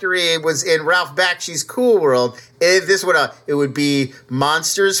Factory was in Ralph Bakshi's Cool World, it would be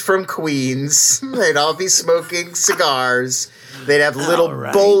monsters from Queens. They'd all be smoking cigars. They'd have little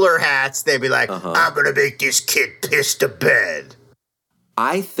bowler hats. They'd be like, I'm going to make this kid piss to bed.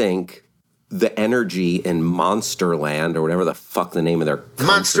 I think the energy in Monsterland, or whatever the fuck the name of their country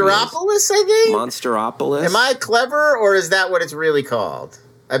Monsteropolis, I think? Monsteropolis? Am I clever, or is that what it's really called?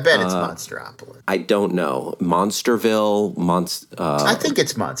 I bet it's Monsteropolis. I don't know. Monsterville? I think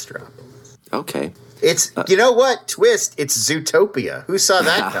it's Monsteropolis. Okay. It's, you know what? Twist, it's Zootopia. Who saw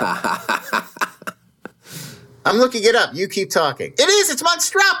that coming? I'm looking it up. You keep talking. It is. It's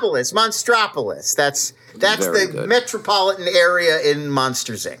Monstropolis. Monstropolis. That's Very the good. metropolitan area in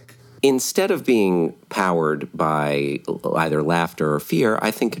Monsters, Inc. Instead of being powered by either laughter or fear,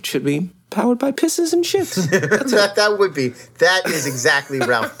 I think it should be powered by pisses and shits. That would be. That is exactly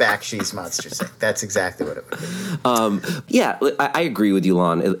Ralph Bakshi's Monsters, Inc. That's exactly what it would be. Yeah, I agree with you,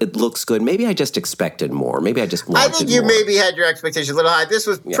 Lon. It looks good. Maybe I just expected more. Maybe I just wanted more. I think you maybe had your expectations a little high. This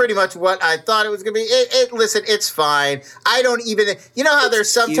was pretty much what I thought it was going to be. Listen, it's fine. I don't even. You know how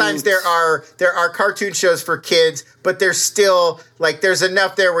there's sometimes there are cartoon shows for kids, but there's still like there's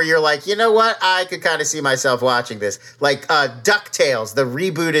enough there where you're like, you know what? I could kind of see myself watching this. Like DuckTales, the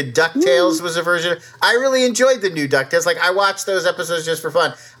rebooted DuckTales was a version. I really enjoyed the new DuckTales. Like I watched those episodes just for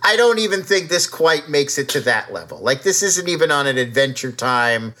fun. I don't even think this quite makes it to that level. Like this isn't even on an Adventure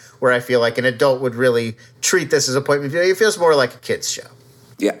Time where I feel like an adult would really treat this as a point of view. It feels more like a kid's show.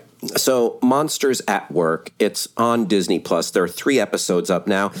 Yeah. So Monsters at Work, it's on Disney Plus. There are 3 episodes up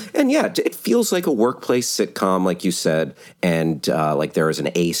now. And yeah, it feels like a workplace sitcom, like you said. And like there is an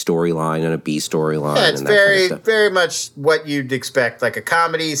A storyline and a B storyline. Yeah, it's and that very, kind of very much what you'd expect, like a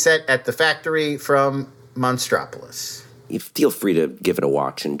comedy set at the factory from Monstropolis. You feel free to give it a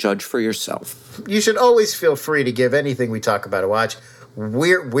watch and judge for yourself. You should always feel free to give anything we talk about a watch.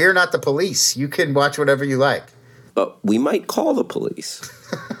 We're not the police. You can watch whatever you like. But we might call the police.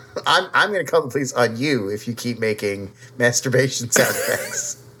 I'm going to call the police on you if you keep making masturbation sound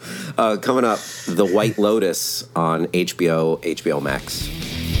effects. Coming up, The White Lotus on HBO Max.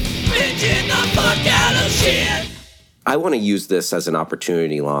 Binging the fuck out of shit. I want to use this as an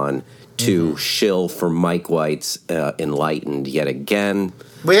opportunity, Lon, to shill for Mike White's Enlightened yet again.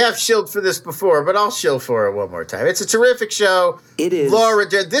 We have shilled for this before, but I'll shill for it one more time. It's a terrific show. It is. Laura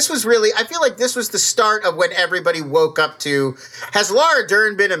Dern. This was really, I feel like this was the start of when everybody woke up to, has Laura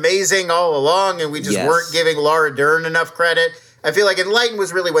Dern been amazing all along and we just weren't giving Laura Dern enough credit? I feel like Enlightened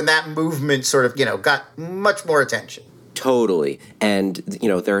was really when that movement sort of, got much more attention. Totally. And,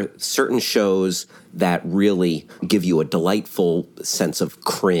 there are certain shows that really give you a delightful sense of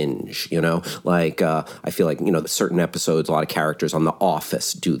cringe, Like, I feel like, certain episodes, a lot of characters on The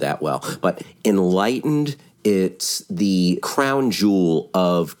Office do that well. But Enlightened, it's the crown jewel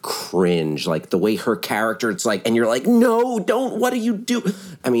of cringe. Like, the way her character, it's like, and you're like, no, don't, what do you do?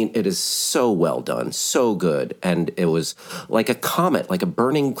 I mean, it is so well done, so good. And it was like a comet, like a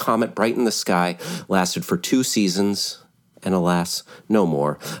burning comet bright in the sky, lasted for 2 seasons. And alas, no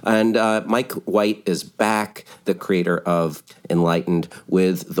more. And Mike White is back, the creator of Enlightened,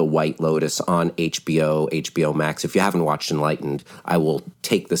 with The White Lotus on HBO Max. If you haven't watched Enlightened, I will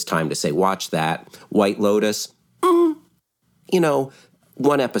take this time to say, watch that. White Lotus, 1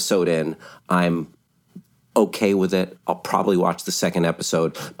 episode in, I'm okay with it. I'll probably watch the 2nd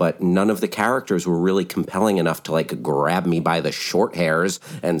episode, but none of the characters were really compelling enough to like grab me by the short hairs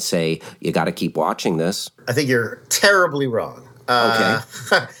and say, you got to keep watching this. I think you're terribly wrong. Okay.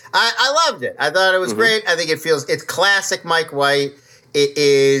 I loved it. I thought it was great. I think it's classic Mike White.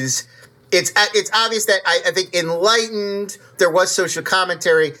 It's obvious that I think Enlightened, there was social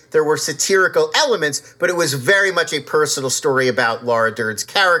commentary, there were satirical elements, but it was very much a personal story about Laura Dern's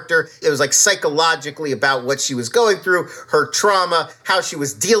character. It was like psychologically about what she was going through, her trauma, how she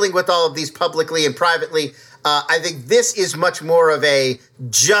was dealing with all of these publicly and privately. I think this is much more of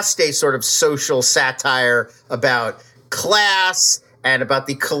just a sort of social satire about class and about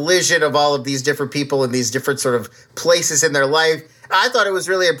the collision of all of these different people in these different sort of places in their life. I thought it was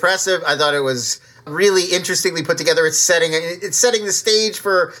really impressive. I thought it was really interestingly put together. It's setting the stage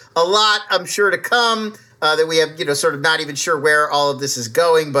for a lot, I'm sure, to come, that we have, sort of not even sure where all of this is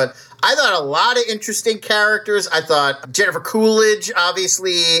going. But I thought a lot of interesting characters. I thought Jennifer Coolidge,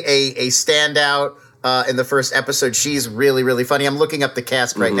 obviously a standout in the first episode. She's really, really funny. I'm looking up the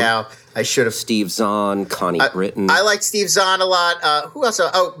cast right now. I should have. Steve Zahn, Connie Britton. I like Steve Zahn a lot. Who else?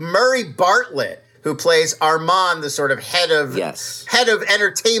 Murray Bartlett, who plays Armand, the sort of head of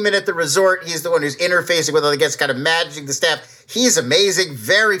entertainment at the resort. He's the one who's interfacing with all the guests, kind of managing the staff. He's amazing.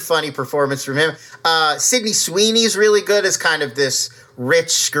 Very funny performance from him. Sydney Sweeney's really good as kind of this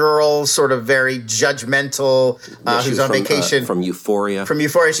rich girl, sort of very judgmental, who's on vacation. From Euphoria. From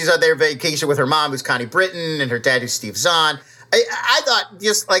Euphoria. She's on their vacation with her mom, who's Connie Britton, and her dad, who's Steve Zahn. I thought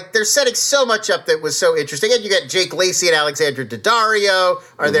just like they're setting so much up that was so interesting. And you got Jake Lacy and Alexandra Daddario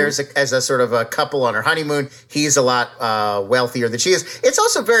are there as a sort of a couple on her honeymoon. He's a lot wealthier than she is. It's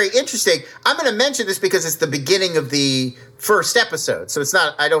also very interesting. I'm going to mention this because it's the beginning of the first episode. So it's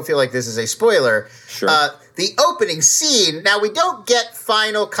not, I don't feel like this is a spoiler. Sure. The opening scene, now we don't get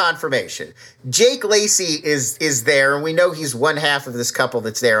final confirmation. Jake Lacy is there, and we know he's one half of this couple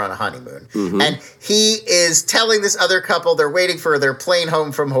that's there on a honeymoon. And he is telling this other couple, they're waiting for their plane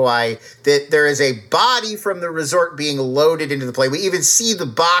home from Hawaii, that there is a body from the resort being loaded into the plane. We even see the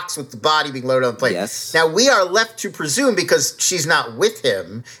box with the body being loaded on the plane. Yes. Now, we are left to presume, because she's not with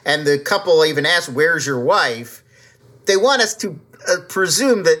him, and the couple even asks, where's your wife? They want us to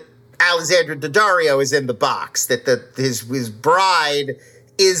presume that Alexandra Daddario is in the box, that his bride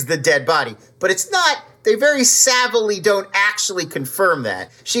is the dead body. But it's not. They very savvily don't actually confirm that.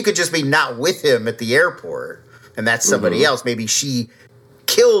 She could just be not with him at the airport, and that's somebody else. Maybe she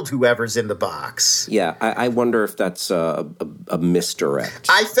killed whoever's in the box. Yeah, I wonder if that's a misdirect.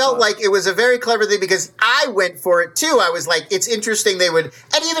 I felt like it was a very clever thing because I went for it too. I was like, it's interesting they would,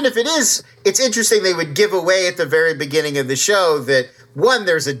 and even if it is, it's interesting they would give away at the very beginning of the show that, one,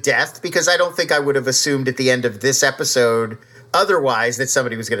 there's a death, because I don't think I would have assumed at the end of this episode otherwise that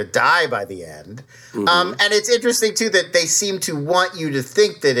somebody was going to die by the end. And it's interesting too that they seem to want you to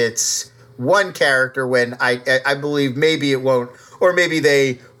think that it's one character when I believe maybe it won't, or maybe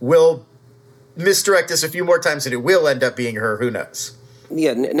they will misdirect us a few more times and it will end up being her. Who knows?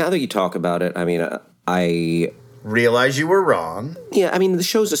 Yeah, now that you talk about it, I mean, I realize you were wrong. Yeah, I mean, the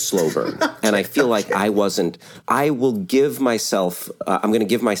show's a slow burn, and I feel like I will give myself, I'm going to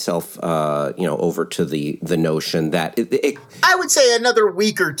give myself, over to the notion that I would say another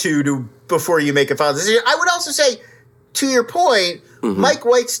week or two before you make a final decision. I would also say, to your point, Mike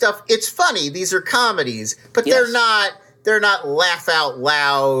White stuff, it's funny. These are comedies, but they're not laugh out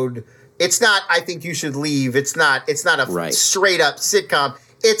loud. It's not, I think you should leave. It's not a straight up sitcom.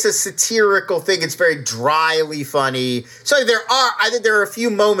 It's a satirical thing. It's very dryly funny. So I think there are a few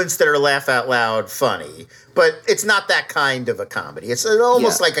moments that are laugh out loud funny, but it's not that kind of a comedy. It's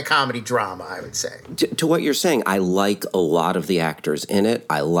almost like a comedy drama, I would say. To what you're saying, I like a lot of the actors in it.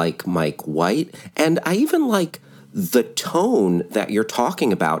 I like Mike White, and I even like the tone that you're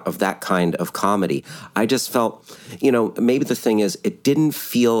talking about of that kind of comedy. I just felt, maybe the thing is it didn't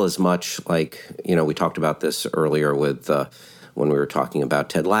feel as much like, we talked about this earlier with when we were talking about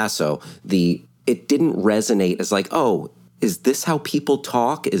Ted Lasso, it didn't resonate as like, oh, is this how people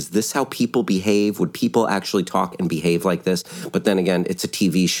talk? Is this how people behave? Would people actually talk and behave like this? But then again, it's a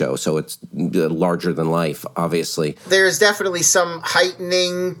TV show, so it's larger than life, obviously. There's definitely some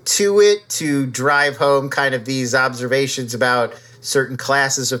heightening to it to drive home kind of these observations about certain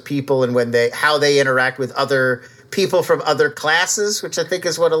classes of people and how they interact with other people from other classes, which I think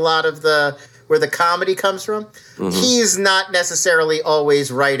is what a lot of where the comedy comes from. He's not necessarily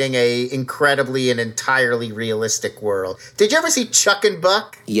always writing a incredibly and entirely realistic world. Did you ever see Chuck and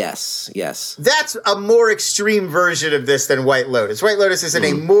Buck? Yes. That's a more extreme version of this than White Lotus. White Lotus is in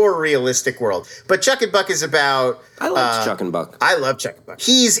a more realistic world. But Chuck and Buck is about... I love Chuck and Buck. I love Chuck and Buck.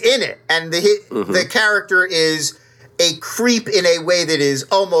 He's in it, and the character is a creep in a way that is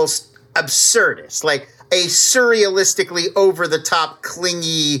almost absurdist. Like a surrealistically over-the-top,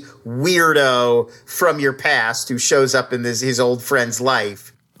 clingy weirdo from your past who shows up in his old friend's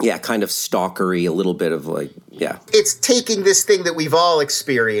life. Yeah, kind of stalkery, a little bit of It's taking this thing that we've all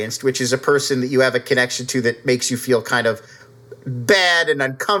experienced, which is a person that you have a connection to that makes you feel kind of bad and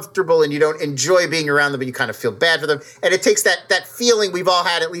uncomfortable, and you don't enjoy being around them, but you kind of feel bad for them. And it takes that feeling we've all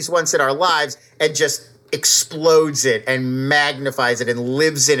had at least once in our lives and just explodes it and magnifies it and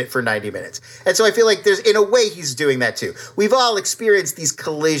lives in it for 90 minutes. And so I feel like in a way he's doing that too. We've all experienced these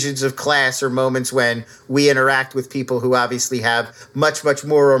collisions of class or moments when we interact with people who obviously have much, much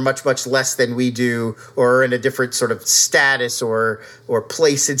more or much, much less than we do, or are in a different sort of status or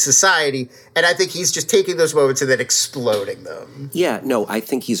place in society. And I think he's just taking those moments and then exploding them. Yeah, no, I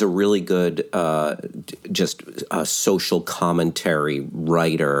think he's a really good just social commentary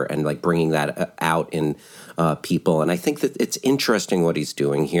writer and like bringing that out in people. And I think that it's interesting what he's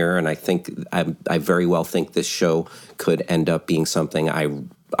doing here. And I think I very well think this show could end up being something I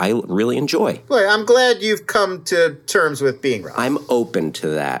really enjoy. Well, I'm glad you've come to terms with being wrong. I'm open to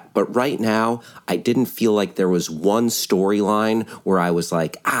that. But right now, I didn't feel like there was one storyline where I was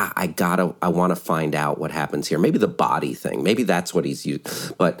like, I want to find out what happens here. Maybe the body thing. Maybe that's what he's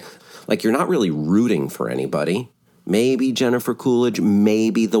used. But like, you're not really rooting for anybody. Maybe Jennifer Coolidge,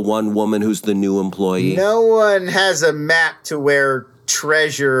 maybe the one woman who's the new employee. No one has a map to where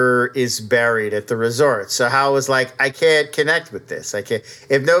treasure is buried at the resort. So Hal was like, I can't connect with this. I can't.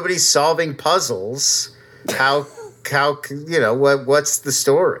 If nobody's solving puzzles, how what's the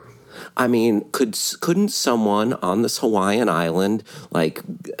story? I mean, couldn't someone on this Hawaiian island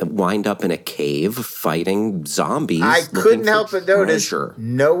wind up in a cave fighting zombies? I couldn't help but notice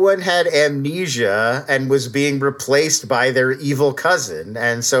no one had amnesia and was being replaced by their evil cousin.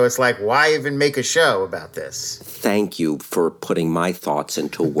 And so it's like, why even make a show about this? Thank you for putting my thoughts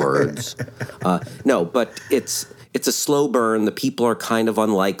into words. No, but it's a slow burn. The people are kind of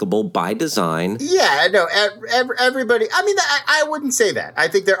unlikable by design. Yeah, no, everybody. I mean, I wouldn't say that. I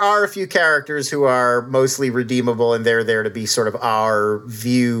think there are a few characters who are mostly redeemable, and they're there to be sort of our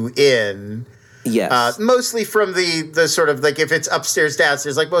view in. Yes. Mostly from the sort of like if it's upstairs,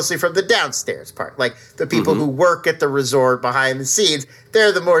 downstairs, like mostly from the downstairs part. Like the people who work at the resort behind the scenes,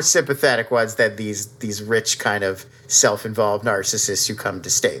 they're the more sympathetic ones than these rich kind of self-involved narcissists who come to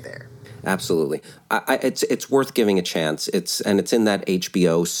stay there. Absolutely. It's worth giving a chance. It's in that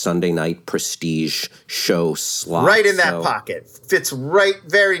HBO Sunday night prestige show slot. Right in that pocket. Fits right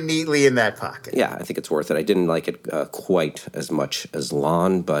very neatly in that pocket. Yeah, I think it's worth it. I didn't like it quite as much as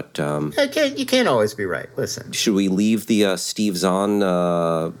Lon, but... you can't always be right. Listen. Should we leave the Steve Zahn...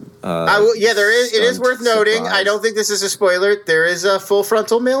 yeah, there is. It is worth noting. Surprise. I don't think this is a spoiler. There is a full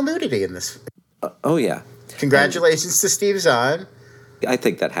frontal male nudity in this. Oh, yeah. Congratulations to Steve Zahn. I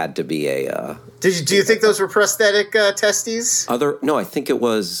think that had to be a... Do you think those were prosthetic testes? No, I think it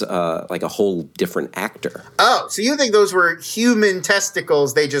was like a whole different actor. Oh, so you think those were human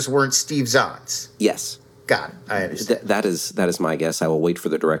testicles, they just weren't Steve Zahn's? Yes. Got it. I understand. That is my guess. I will wait for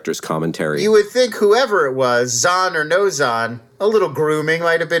the director's commentary. You would think whoever it was, Zahn or no Zahn, a little grooming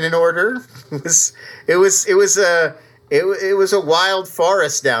might have been in order. It was a wild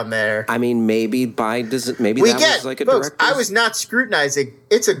forest down there. I mean, maybe was like a folks, director's... I was not scrutinizing.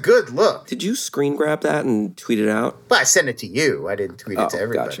 It's a good look. Did you screen grab that and tweet it out? Well, I sent it to you. I didn't tweet it to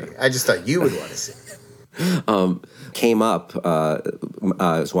everybody. Gotcha. I just thought you would want to see it. Came up, I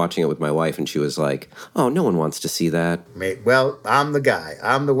was watching it with my wife, and she was like, oh, no one wants to see that. Well, I'm the guy.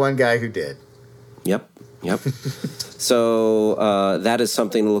 I'm the one guy who did. Yep. So that is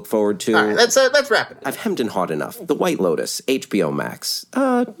something to look forward to. All right, let's wrap it up. I've hemmed and hawed enough. The White Lotus, HBO Max.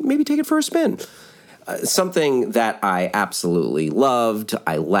 Maybe take it for a spin. Something that I absolutely loved.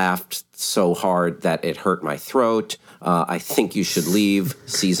 I laughed so hard that it hurt my throat. I Think You Should Leave,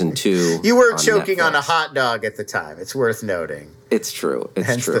 Season 2. You were choking on a hot dog at the time. It's worth noting. It's true.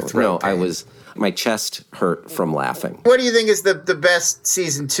 It's true. No, pain. My chest hurt from laughing. What do you think is the best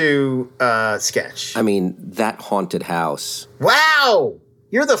Season 2 sketch? I mean, that haunted house. Wow!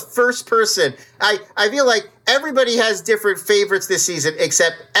 You're the first person. I feel like everybody has different favorites this season,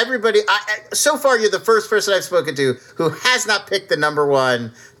 except everybody. So far, you're the first person I've spoken to who has not picked the number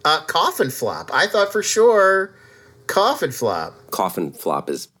one Coffin Flop. I thought for sure Coffin Flop. Coffin Flop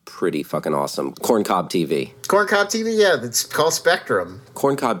is pretty fucking awesome. Corncob TV. Corncob TV, yeah. It's called Spectrum.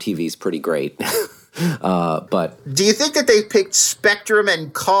 Corncob TV is pretty great. But do you think that they picked Spectrum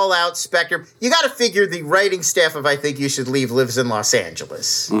and call out Spectrum? You got to figure the writing staff of I Think You Should Leave lives in Los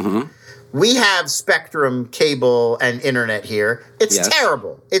Angeles. Mm-hmm. We have Spectrum cable and internet here. It's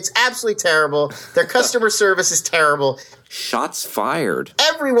terrible. It's absolutely terrible. Their customer service is terrible. Shots fired.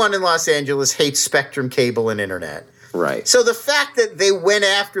 Everyone in Los Angeles hates Spectrum cable and internet. Right. So the fact that they went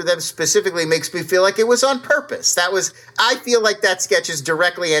after them specifically makes me feel like it was on purpose. I feel like that sketch is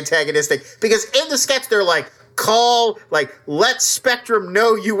directly antagonistic because in the sketch they're like, let Spectrum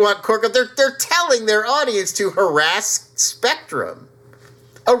know you want Corncob. They're telling their audience to harass Spectrum,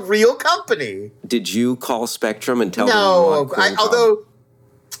 a real company. Did you call Spectrum and tell them you want Corncob? Although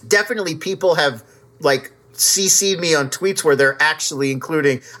definitely people have CC'd me on tweets where they're actually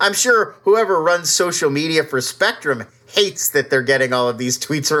including, I'm sure whoever runs social media for Spectrum hates that they're getting all of these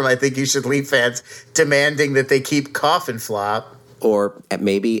tweets from I Think You Should Leave fans demanding that they keep Coffin Flop. Or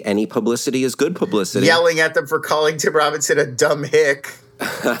maybe any publicity is good publicity. Yelling at them for calling Tim Robinson a dumb hick.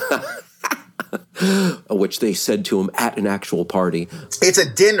 Which they said to him at an actual party. It's a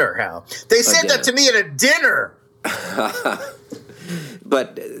dinner, Hal. They said that to me at a dinner.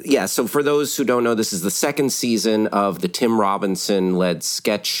 But, yeah, so for those who don't know, this is the second season of the Tim Robinson-led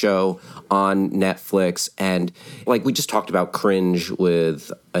sketch show on Netflix. And like we just talked about cringe with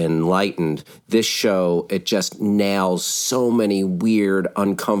Enlightened, this show, it just nails so many weird,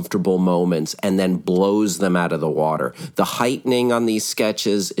 uncomfortable moments and then blows them out of the water. The heightening on these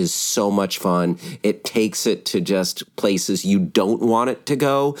sketches is so much fun. It takes it to just places you don't want it to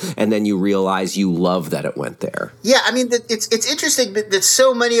go, and then you realize you love that it went there. Yeah, I mean, it's interesting that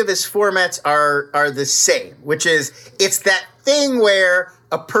so many of his formats are the same, which is it's that thing where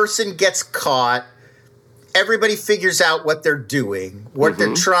a person gets caught, everybody figures out what they're doing, what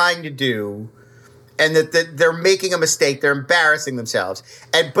they're trying to do, and that they're making a mistake, they're embarrassing themselves.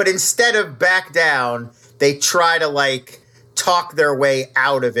 But instead of back down, they try to like talk their way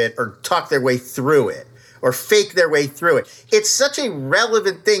out of it or talk their way through it or fake their way through it. It's such a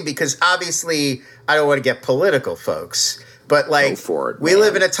relevant thing because obviously, I don't want to get political, folks, but like we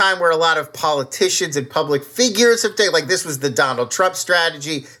live in a time where a lot of politicians and public figures have taken, like this was the Donald Trump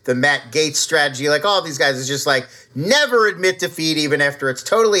strategy, the Matt Gaetz strategy, like all these guys is just like never admit defeat even after it's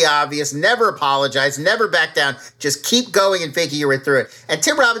totally obvious, never apologize, never back down, just keep going and faking your way through it. And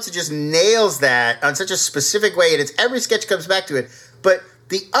Tim Robinson just nails that on such a specific way, and it's every sketch comes back to it. But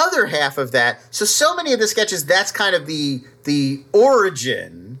the other half of that, so many of the sketches, that's kind of the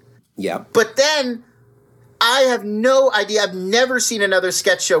origin. Yeah. But then I have no idea. I've never seen another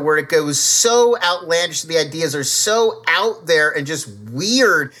sketch show where it goes so outlandish. The ideas are so out there and just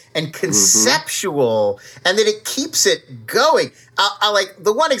weird and conceptual, and that it keeps it going. I like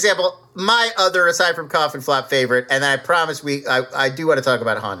the one example, my other, aside from Coffin Flop, favorite, and I promise I do want to talk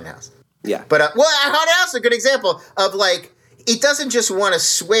about Haunted House. Yeah. But, Haunted House is a good example of like, he doesn't just want to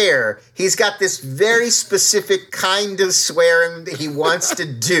swear. He's got this very specific kind of swearing that he wants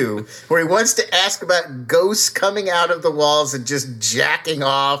to do, where he wants to ask about ghosts coming out of the walls and just jacking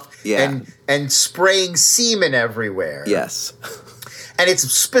off and spraying semen everywhere. Yes. And it's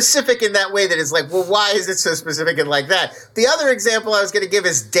specific in that way that it's like, well, why is it so specific and like that? The other example I was going to give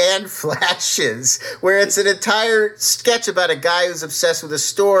is Dan Flashes, where it's an entire sketch about a guy who's obsessed with a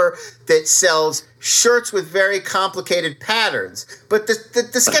store that sells shirts with very complicated patterns. But the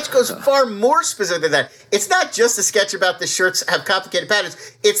sketch goes far more specific than that. It's not just a sketch about the shirts have complicated patterns.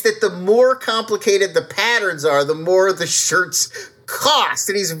 It's that the more complicated the patterns are, the more the shirts cost.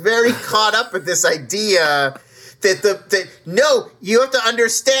 And he's very caught up with this idea that no, you have to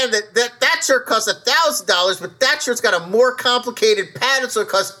understand that shirt costs $1,000, but that shirt's got a more complicated pattern, so it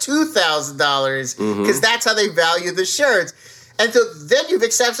costs $2,000 because that's how they value the shirts. And so then you've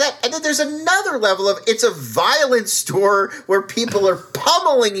accepted that. And then there's another level of it's a violent store where people are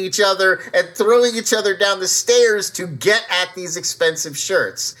pummeling each other and throwing each other down the stairs to get at these expensive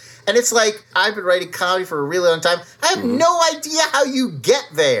shirts. And it's like, I've been writing comedy for a really long time. I have no idea how you get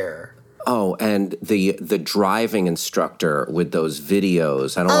there. Oh, and the driving instructor with those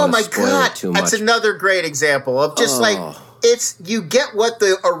videos. I don't want to spoil it too much. That's another great example of just like, it's, you get what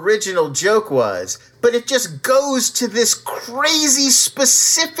the original joke was, but it just goes to this crazy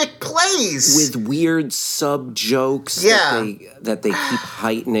specific place. With weird sub-jokes that they keep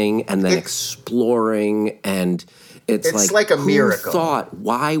heightening and then exploring, and it's like a miracle. Who thought,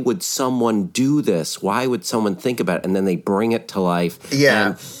 why would someone do this? Why would someone think about it? And then they bring it to life. Yeah.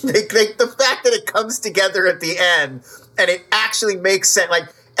 And the fact that it comes together at the end and it actually makes sense, like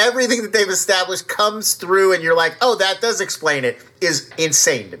everything that they've established comes through and you're like, oh, that does explain it, is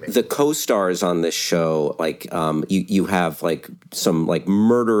insane to me. The co-stars on this show, like you have like some like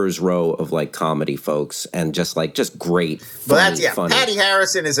murderer's row of like comedy folks and just great, funny. Patty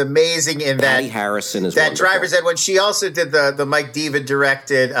Harrison is amazing in that. Patty Harrison is that wonderful. Driver's Ed one. She also did the Mike Diva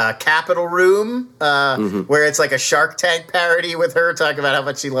directed Capital Room, where it's like a Shark Tank parody with her talking about how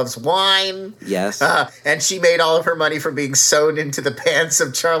much she loves wine. Yes. And she made all of her money from being sewn into the pants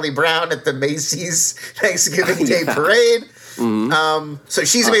of Charlie Brown at the Macy's Thanksgiving Day Parade. So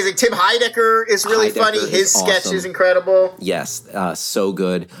she's amazing. Tim Heidecker is really funny. His sketch is incredible. Yes, so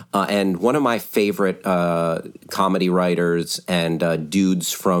good. And one of my favorite comedy writers and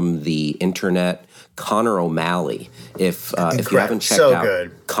dudes from the internet, Connor O'Malley. If you haven't checked out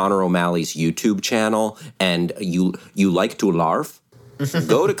Connor O'Malley's YouTube channel and you like to larf,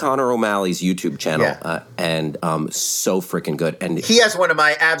 go to Connor O'Malley's YouTube channel, and so freaking good. And he has one of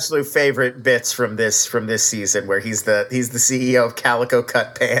my absolute favorite bits from this season, where he's the CEO of Calico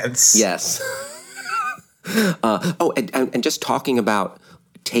Cut Pants. Yes. And just talking about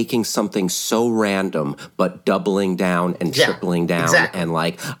taking something so random but doubling down and tripling down, and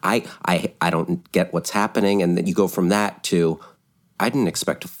like I don't get what's happening, and then you go from that to I didn't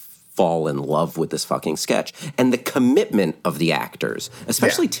expect to fall in love with this fucking sketch. And the commitment of the actors,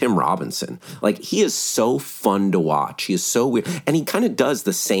 especially Tim Robinson, like he is so fun to watch. He is so weird. And he kind of does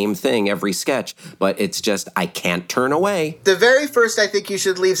the same thing every sketch, but it's just, I can't turn away. The very first I Think You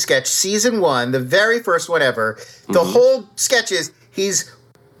Should Leave sketch, season 1, the very first one ever, the whole sketch is he's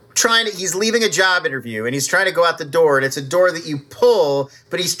leaving a job interview and he's trying to go out the door, and it's a door that you pull,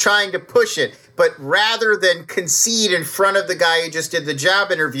 but he's trying to push it. But rather than concede in front of the guy who just did the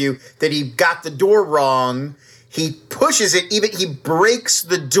job interview that he got the door wrong, he pushes it, he breaks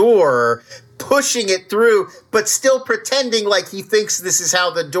the door, pushing it through, but still pretending like he thinks this is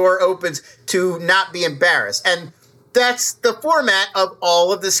how the door opens to not be embarrassed. And that's the format of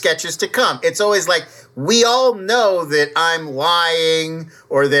all of the sketches to come. It's always like, we all know that I'm lying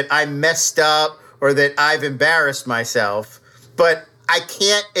or that I messed up or that I've embarrassed myself, but I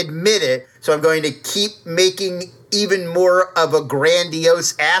can't admit it, so I'm going to keep making even more of a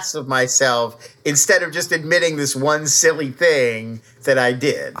grandiose ass of myself instead of just admitting this one silly thing that I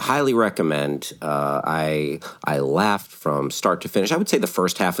did. Highly recommend. I laughed from start to finish. I would say the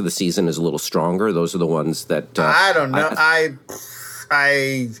first half of the season is a little stronger. Those are the ones that I don't know.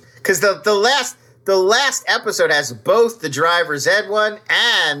 Because the last episode has both the Driver's Ed one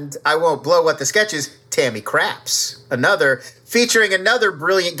and I won't blow what the sketch is, Tammy Craps, featuring another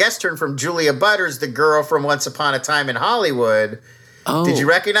brilliant guest turn from Julia Butters, the girl from Once Upon a Time in Hollywood. Oh. Did you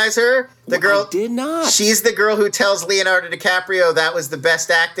recognize her? I did not. She's the girl who tells Leonardo DiCaprio that was the best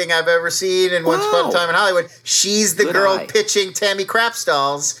acting I've ever seen in Once Upon a Time in Hollywood. She's the girl pitching Tammy Crap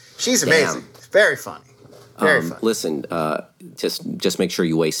dolls. She's amazing. Very funny. Very funny. Listen, just make sure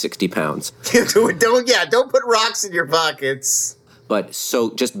you weigh 60 pounds. Don't put rocks in your pockets. But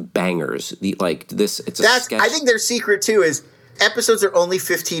so just bangers. It's a sketch. I think their secret too is episodes are only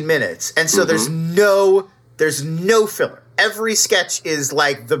 15 minutes. And so there's no filler. Every sketch is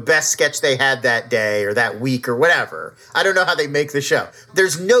like the best sketch they had that day or that week or whatever. I don't know how they make the show.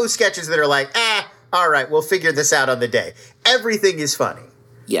 There's no sketches that are like, all right, we'll figure this out on the day. Everything is funny.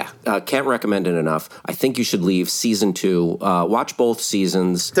 Yeah, can't recommend it enough. I think you should leave season 2. Watch both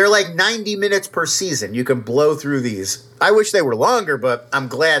seasons. They're like 90 minutes per season. You can blow through these. I wish they were longer, but I'm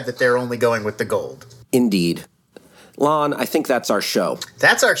glad that they're only going with the gold. Indeed. Lon, I think that's our show.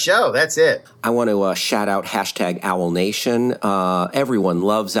 That's our show. That's it. I want to shout out #OwlNation. Everyone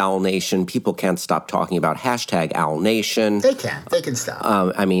loves Owl Nation. People can't stop talking about #Owl Nation. They can. They can stop.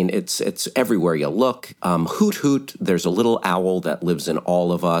 I mean, it's everywhere you look. Hoot hoot. There's a little owl that lives in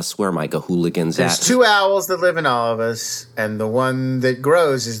all of us. Where are my Gahooligans at? There's 2 owls that live in all of us, and the one that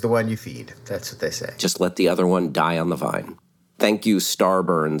grows is the one you feed. That's what they say. Just let the other one die on the vine. Thank you,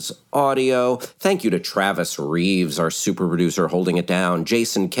 Starburns Audio. Thank you to Travis Reeves, our super producer, holding it down.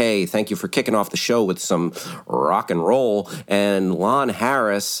 Jason K., thank you for kicking off the show with some rock and roll. And Lon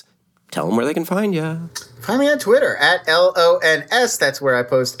Harris, tell them where they can find you. Find me on Twitter, @LONS. That's where I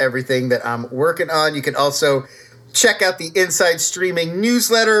post everything that I'm working on. You can also check out the Inside Streaming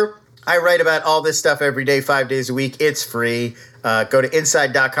newsletter. I write about all this stuff every day, 5 days a week. It's free. Go to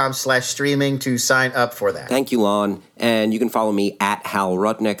inside.com/streaming to sign up for that. Thank you, Lon. And you can follow me @Hal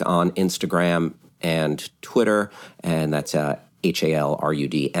Rudnick on Instagram and Twitter. And that's HALRUDNICK.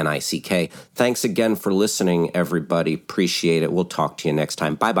 Thanks again for listening, everybody. Appreciate it. We'll talk to you next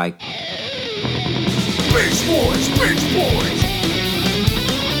time. Bye-bye. Bitch boys, bitch boys.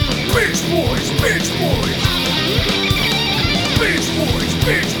 Bitch boys, bitch boys. Bitch boys,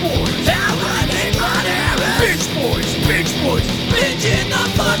 bitch boys. Bitch boys, bitch boys. Bitching the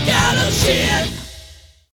fuck out of shit.